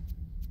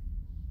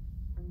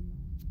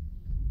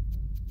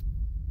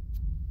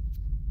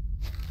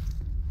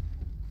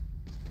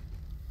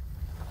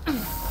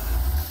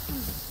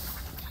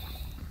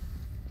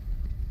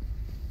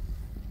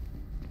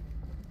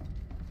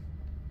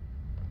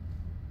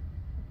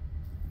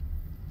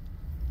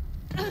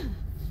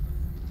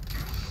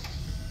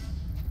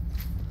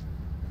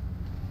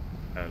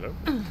 Hello?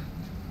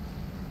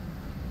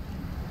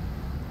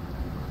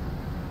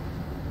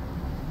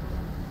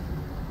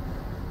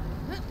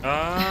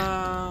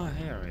 Ah,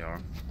 here we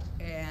are.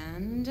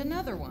 And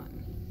another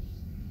one.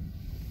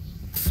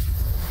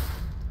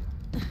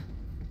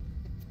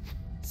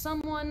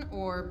 Someone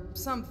or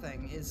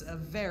something is a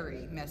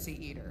very messy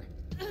eater.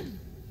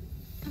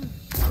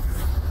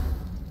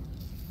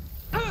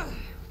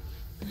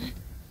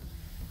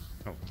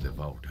 The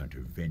Vault Hunter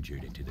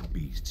ventured into the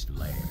beast's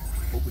lair,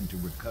 hoping to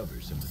recover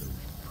some of those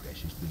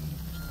precious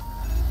beans.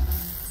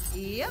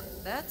 Yep,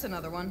 that's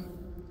another one.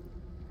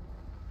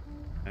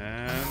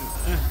 And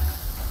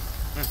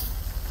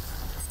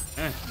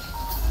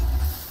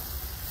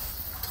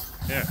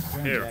yeah,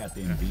 Turns here. out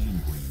them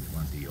bean queens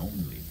weren't the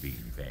only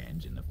bean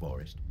fans in the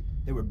forest.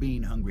 There were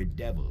bean-hungry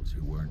devils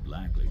who weren't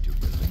likely to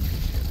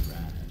relinquish their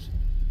prize.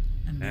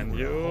 And there And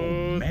were a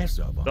whole you mess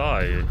of them.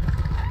 die.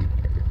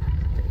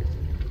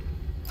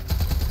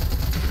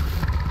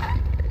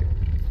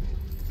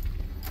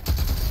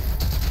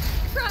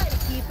 Try to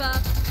keep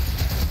up.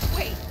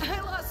 Wait,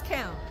 I lost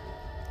count.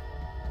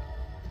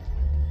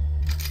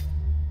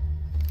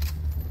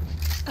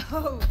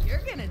 Oh, you're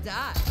gonna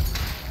die.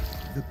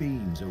 The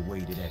beans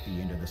awaited at the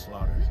end of the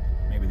slaughter.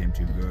 Maybe them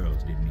two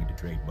girls didn't need to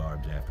trade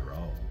barbs after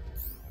all.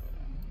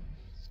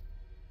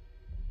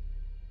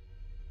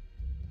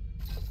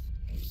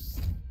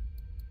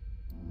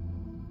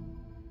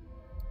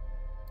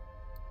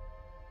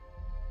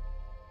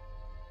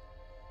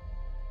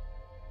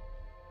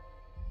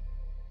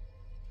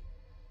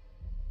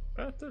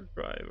 Battle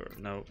driver.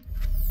 No.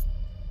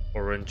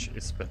 Orange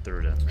is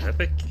better than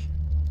epic.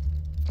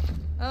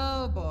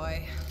 Oh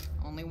boy,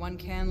 only one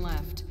can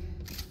left.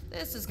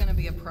 This is gonna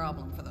be a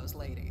problem for those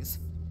ladies.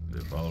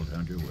 The Vault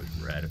Hunter was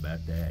right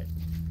about that.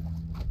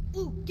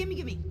 Ooh,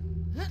 gimme.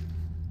 Huh?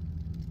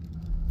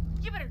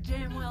 You better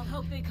damn well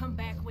hope they come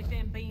back with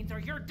them beans or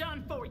you're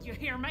done for, you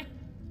hear me?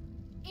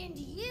 And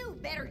you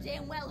better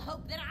damn well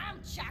hope that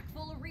I'm chock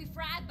full of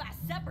refried by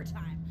supper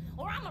time,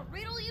 or I'ma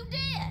riddle you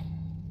dead.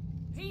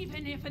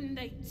 Even if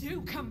they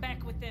do come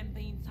back with them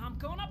beans, I'm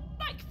gonna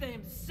bake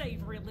them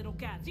savory little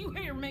guys, you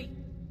hear me?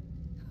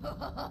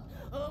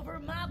 Over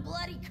my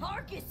bloody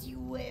carcass, you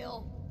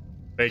will.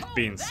 Baked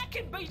beans That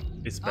could be...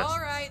 is best.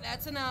 Alright,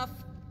 that's enough.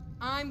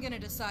 I'm gonna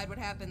decide what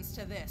happens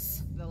to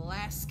this, the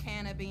last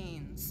can of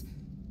beans.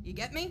 You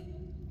get me?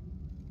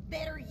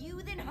 Better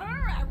you than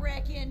her, I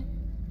reckon.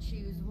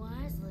 Choose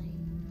wisely.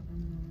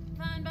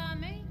 Fine by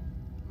me,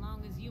 as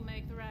long as you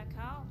make the right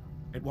call.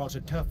 It was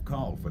a tough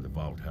call for the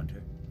Vault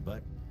Hunter,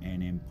 but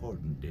an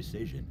important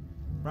decision.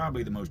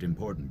 Probably the most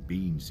important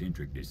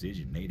bean-centric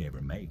decision they'd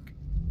ever make.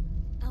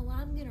 Oh,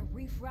 I'm gonna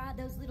refry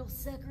those little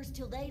suckers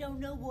till they don't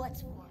know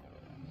what's what.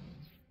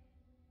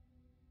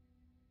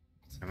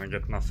 And I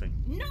get nothing.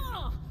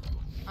 No!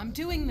 I'm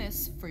doing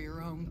this for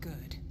your own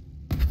good.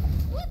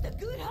 What the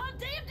good hot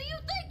damn do you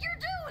think you're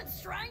doing,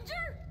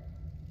 stranger?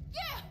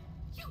 Yeah!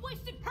 You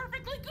wasted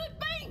perfectly good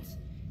beans!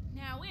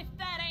 Now, if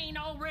that ain't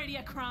already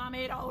a crime,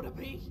 it ought to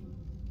be.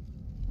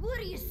 What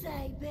do you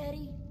say,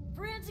 Betty?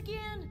 Friends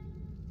again?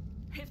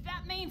 If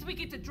that means we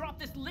get to drop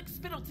this lick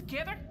spittle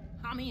together,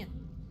 I'm in.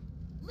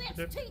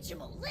 Let's teach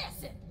him a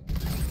lesson!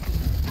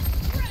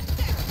 Right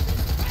there!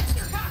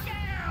 Cock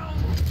out!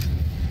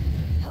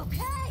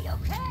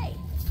 Okay.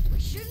 We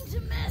shouldn't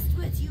have messed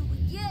with you. We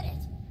get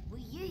it. We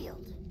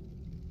yield.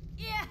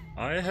 Yeah.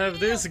 I have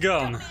this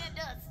gun. Command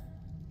us.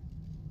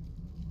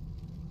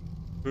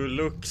 Who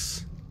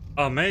looks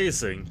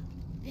amazing.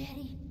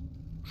 Betty,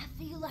 I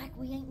feel like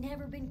we ain't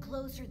never been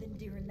closer than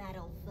during that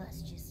old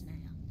fuss just now.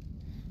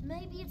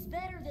 Maybe it's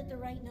better that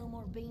there ain't no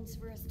more beans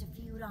for us to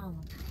feud on.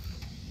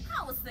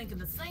 I was thinking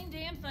the same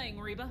damn thing,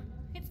 Reba.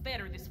 It's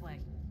better this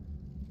way.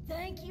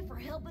 Thank you for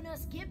helping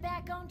us get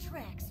back on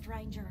track,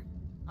 stranger.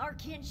 Our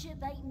kinship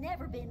ain't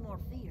never been more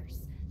fierce,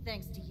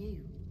 thanks to you.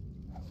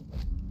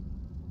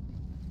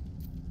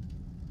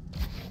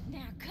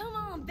 Now come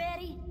on,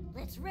 Betty.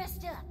 Let's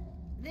rest up.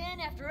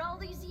 Then, after all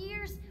these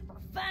years, we're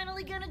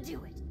finally gonna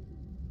do it.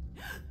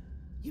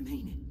 You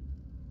mean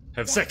it?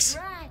 Have sex.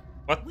 That's right.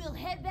 What? We'll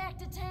head back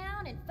to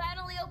town and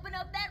finally open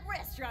up that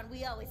restaurant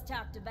we always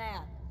talked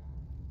about.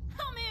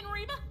 I'm in,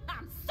 Reba.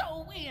 I'm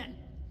so in.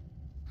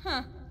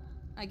 Huh.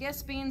 I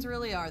guess beans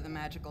really are the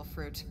magical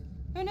fruit.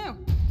 Who knew?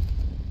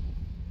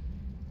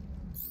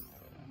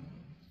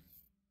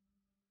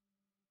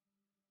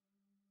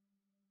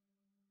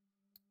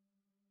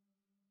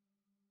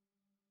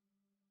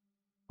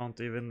 Can't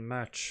even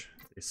match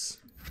this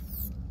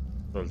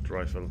assault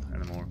rifle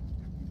anymore.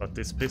 But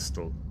this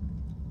pistol.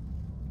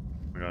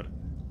 Oh my god.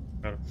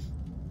 Oh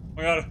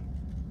my god.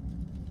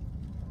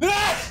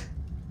 Ah!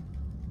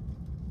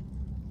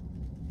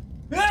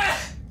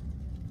 Ah!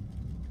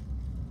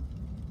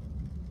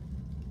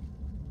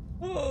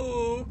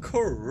 Oh,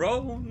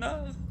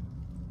 Corona.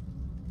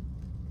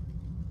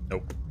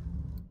 Nope.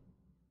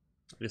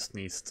 I just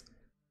sneezed.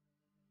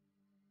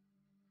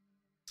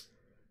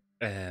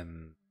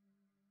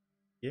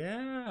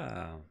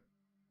 Yeah.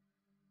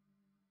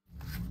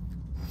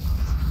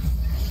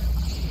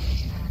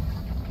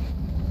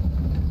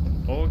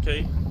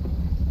 Okay.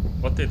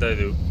 What did I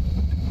do?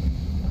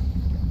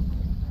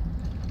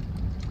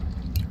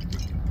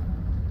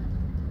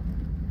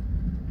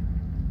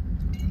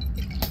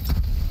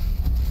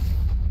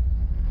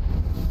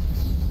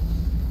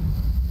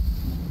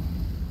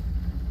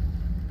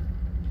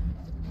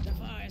 The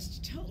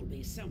forest told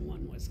me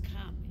someone was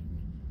coming.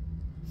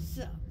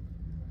 So,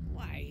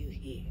 why are you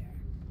here?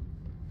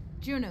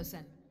 Juno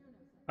sent.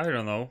 I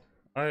don't know.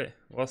 I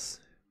was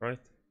right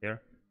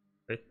here.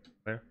 Wait,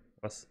 where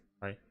was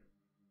I?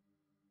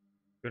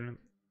 Couldn't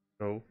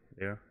go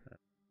there.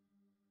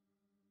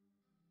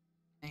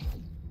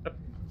 Yep.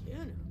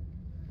 Juno.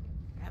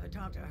 Haven't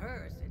talked to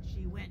her since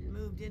she went and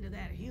moved into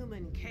that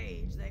human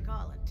cage they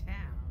call a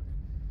town.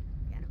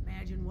 Can't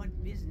imagine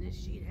what business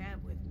she'd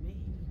have with me.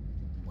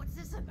 What's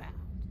this about?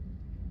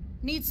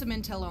 Need some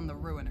intel on the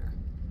Ruiner.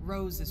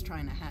 Rose is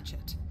trying to hatch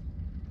it.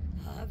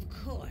 Of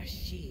course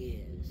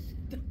she is.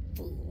 The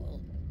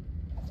fool.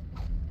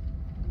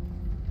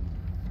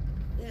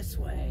 This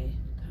way.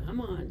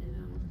 Come on now.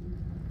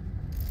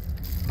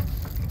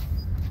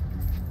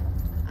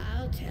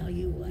 I'll tell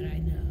you what I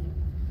know.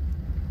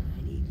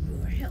 I need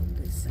your help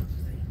with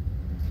something.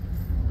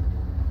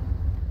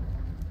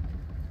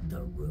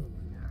 The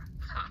Ruiner.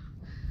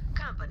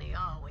 Company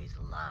always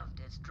loved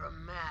its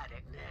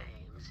dramatic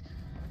names.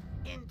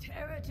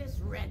 Interitus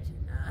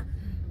Regina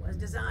was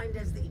designed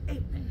as the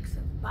apex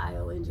of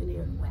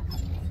bioengineered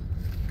weapons.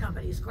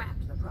 Company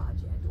scrapped the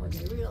project when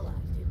they realized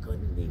it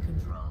couldn't be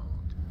controlled.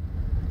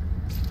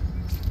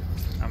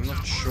 I'm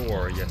not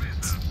sure yet.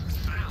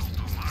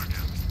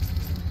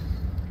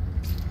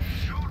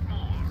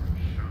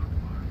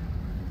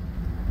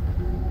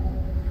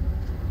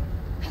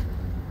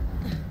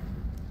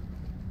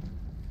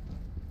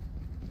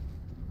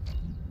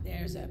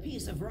 There's a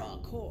piece of raw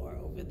core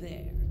over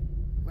there.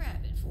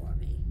 Grab it for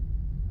me.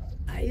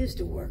 I used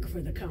to work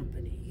for the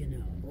company, you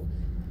know.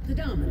 The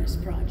Dominus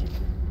Project.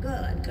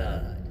 Good,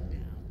 good. Now,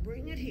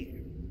 bring it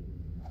here.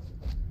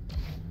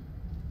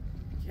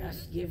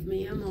 Just give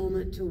me a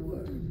moment to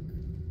work.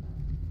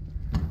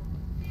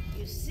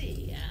 You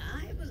see,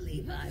 I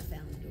believe I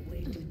found a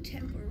way to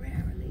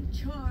temporarily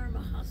charm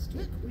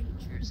hostile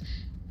creatures,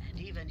 and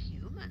even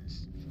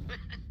humans.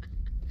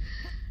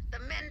 The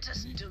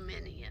Mentis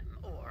Dominium,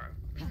 or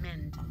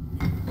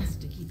Mentis,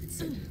 to keep it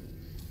simple,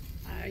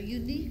 are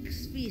unique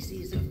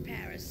species of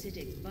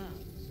parasitic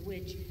bugs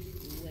which,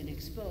 when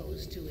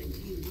exposed to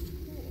infused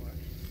core,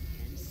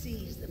 can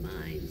seize the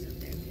minds of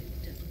their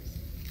victims.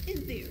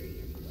 In theory,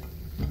 anyway.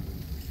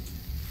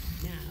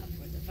 Now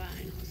for the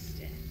final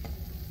step.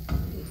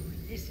 Ooh,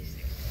 this is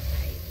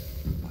exciting.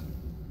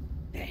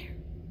 There.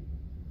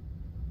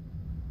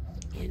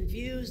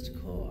 Infuse infused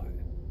core.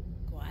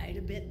 Quite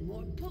a bit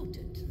more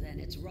potent than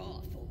its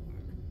raw form.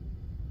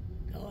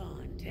 Go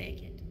on,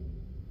 take it.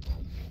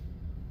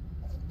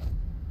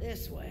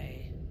 This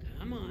way.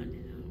 Come on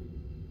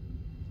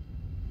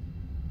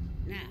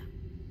now. Now,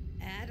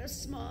 add a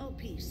small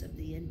piece of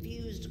the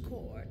infused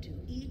core to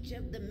each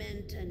of the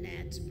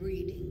Mentonat's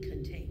breeding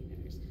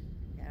containers.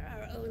 There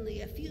are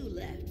only a few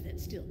left that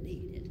still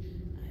need it.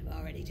 I've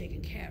already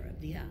taken care of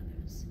the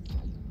others.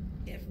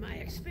 If my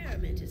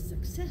experiment is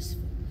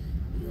successful,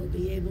 you'll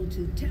be able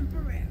to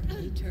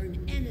temporarily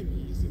turn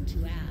enemies into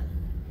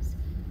allies,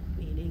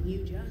 meaning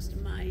you just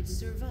might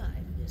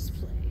survive this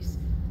place.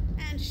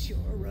 And sure,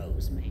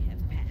 Rose may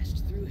have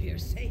passed through here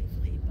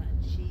safely, but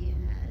she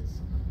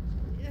has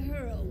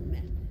her own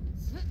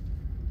methods.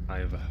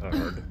 I've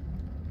heard.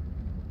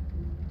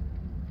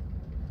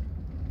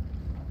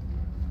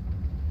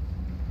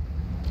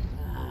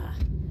 Ah,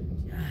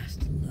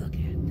 just look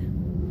at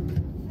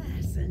them.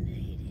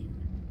 Fascinating.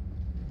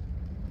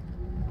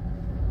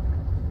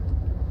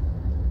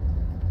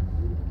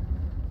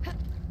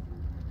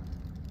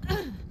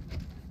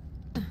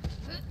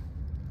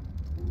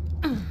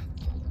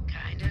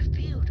 Kind of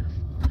beautiful,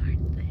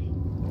 aren't they?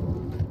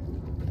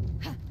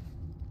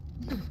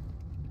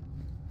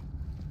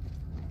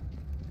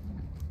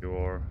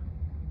 Your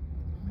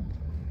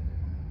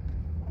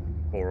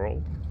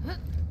coral.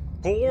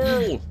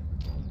 Coral.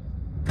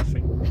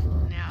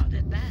 Now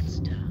that that's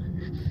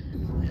done,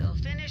 we'll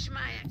finish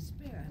my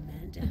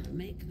experiment and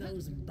make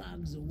those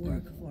bugs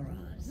work for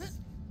us.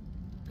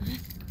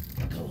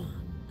 Go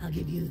on, I'll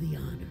give you the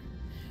honor.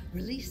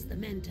 Release the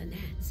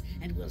Mentonats,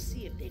 and we'll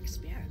see if the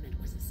experiment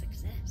was a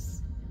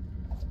success.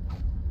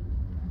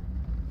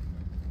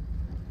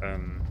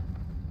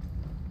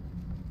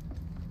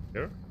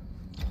 Here?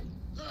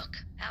 Look,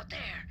 out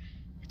there.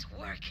 It's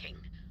working.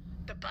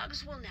 The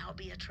bugs will now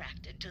be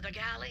attracted to the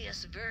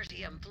Gallius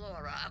vertium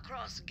flora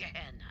across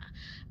Gehenna,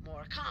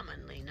 more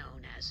commonly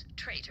known as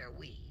traitor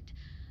weed.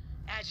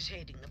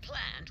 Agitating the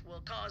plant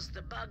will cause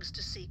the bugs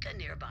to seek a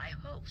nearby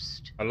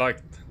host. I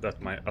like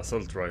that my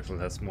assault rifle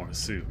has more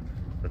soup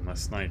than my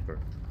sniper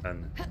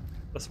and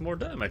does more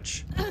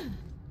damage. Gosh,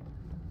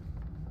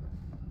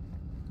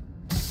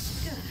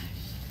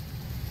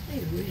 they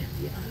really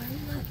are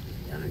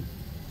lucky, aren't they?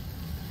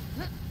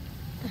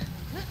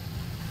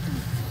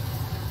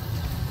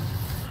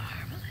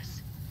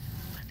 Marvelous.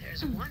 But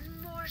there's one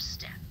more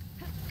step.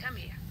 Come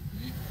here.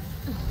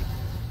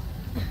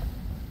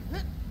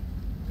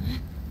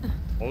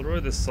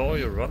 Already saw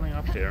you running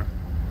up here.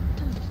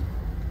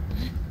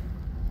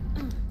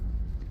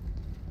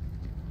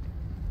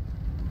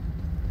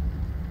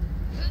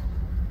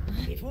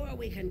 Before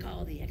we can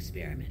call the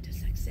experiment a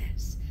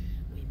success,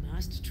 we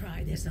must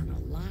try this on a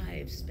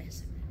live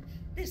specimen.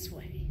 This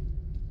way.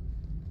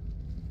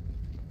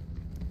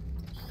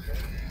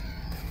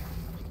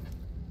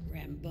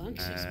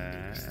 Rambunctious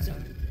beast, so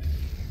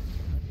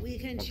we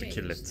can change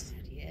kill it. that.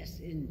 Yes,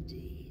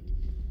 indeed.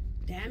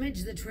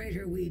 Damage the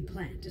traitor weed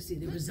plant to see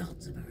the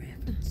results of our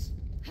efforts.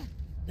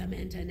 The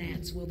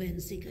Mentonats will then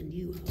seek a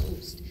new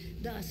host,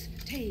 thus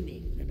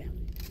taming the belly.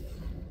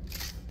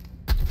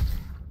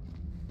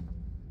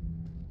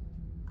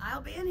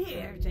 I'll be in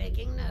here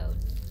taking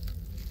notes.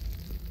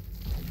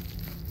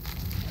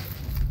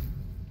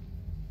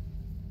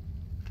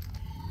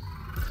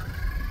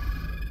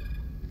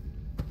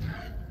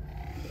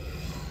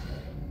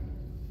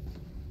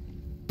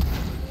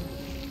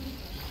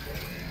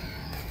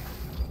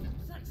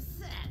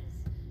 Success!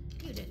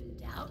 You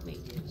didn't doubt me,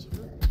 did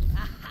you?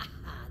 Ha ha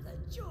ha!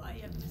 The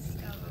joy of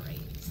discovery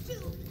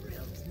still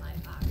thrills my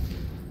heart.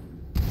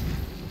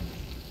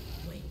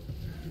 Wait,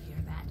 you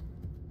hear that?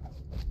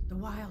 The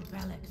wild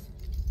relics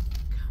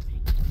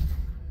coming.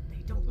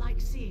 They don't like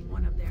seeing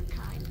one of their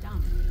kind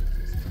dominated.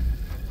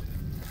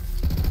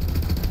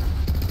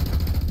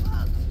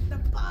 Bugs! The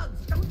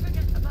bugs! Don't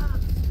forget the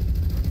bugs!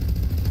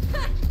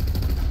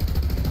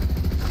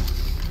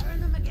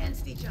 Turn them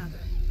against each other.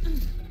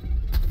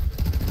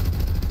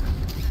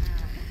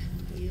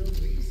 Field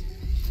research.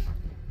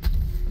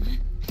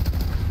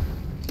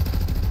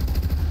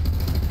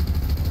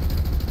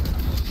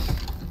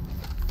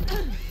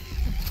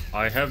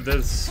 I have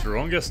the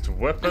strongest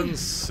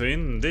weapons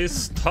in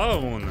this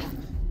town,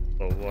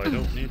 so I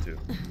don't need to.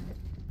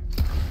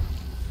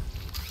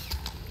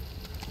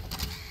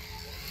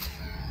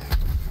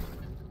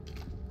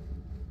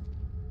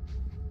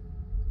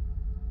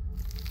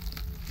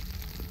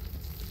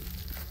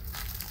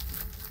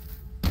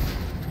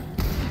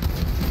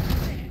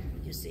 There,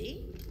 you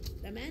see?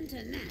 The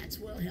Mentonats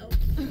will help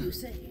keep you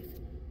safe.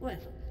 Well,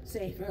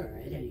 safer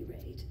at any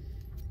rate.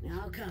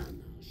 Now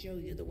come, I'll show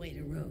you the way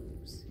to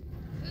Rose.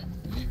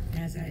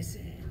 As I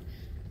said,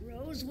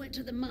 Rose went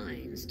to the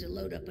mines to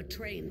load up a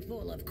train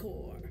full of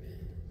core.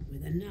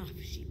 With enough,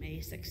 she may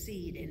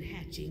succeed in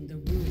hatching the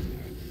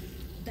rumor.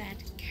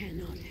 That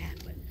cannot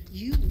happen.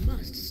 You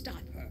must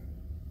stop her.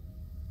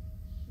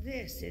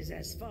 This is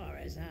as far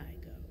as I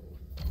go.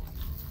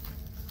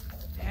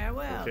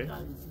 Farewell, Okay.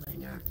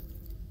 gunslinger.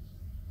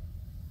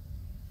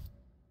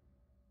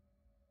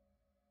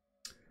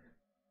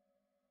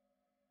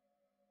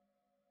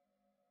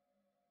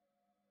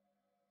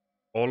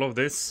 All of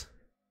this.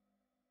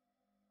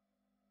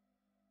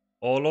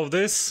 All of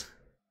this.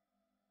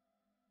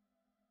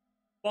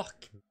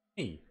 Fuck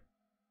me.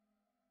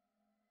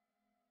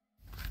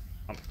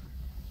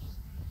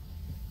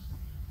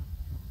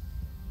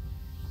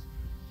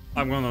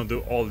 I'm gonna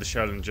do all the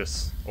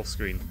challenges off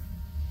screen.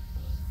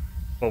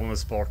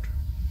 Bonus part.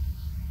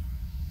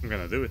 I'm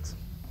gonna do it.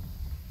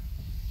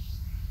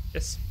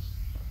 Yes.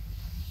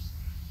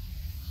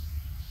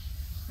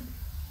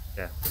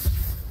 Yeah.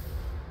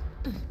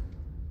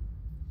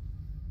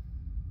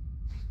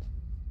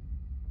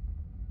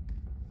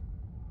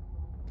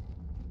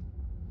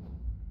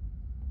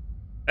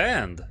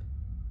 And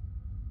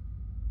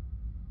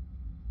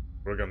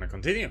we're gonna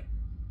continue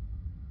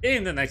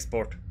in the next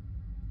part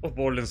of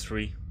Borderlands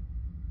 3.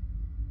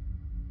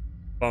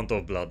 Fount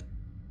of Blood.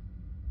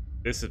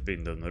 This has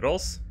been Done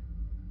Ross,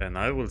 and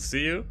I will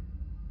see you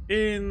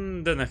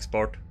in the next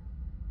part,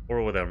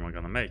 or whatever I'm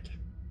gonna make.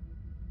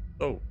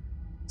 So,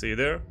 see you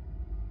there.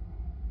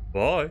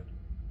 Bye.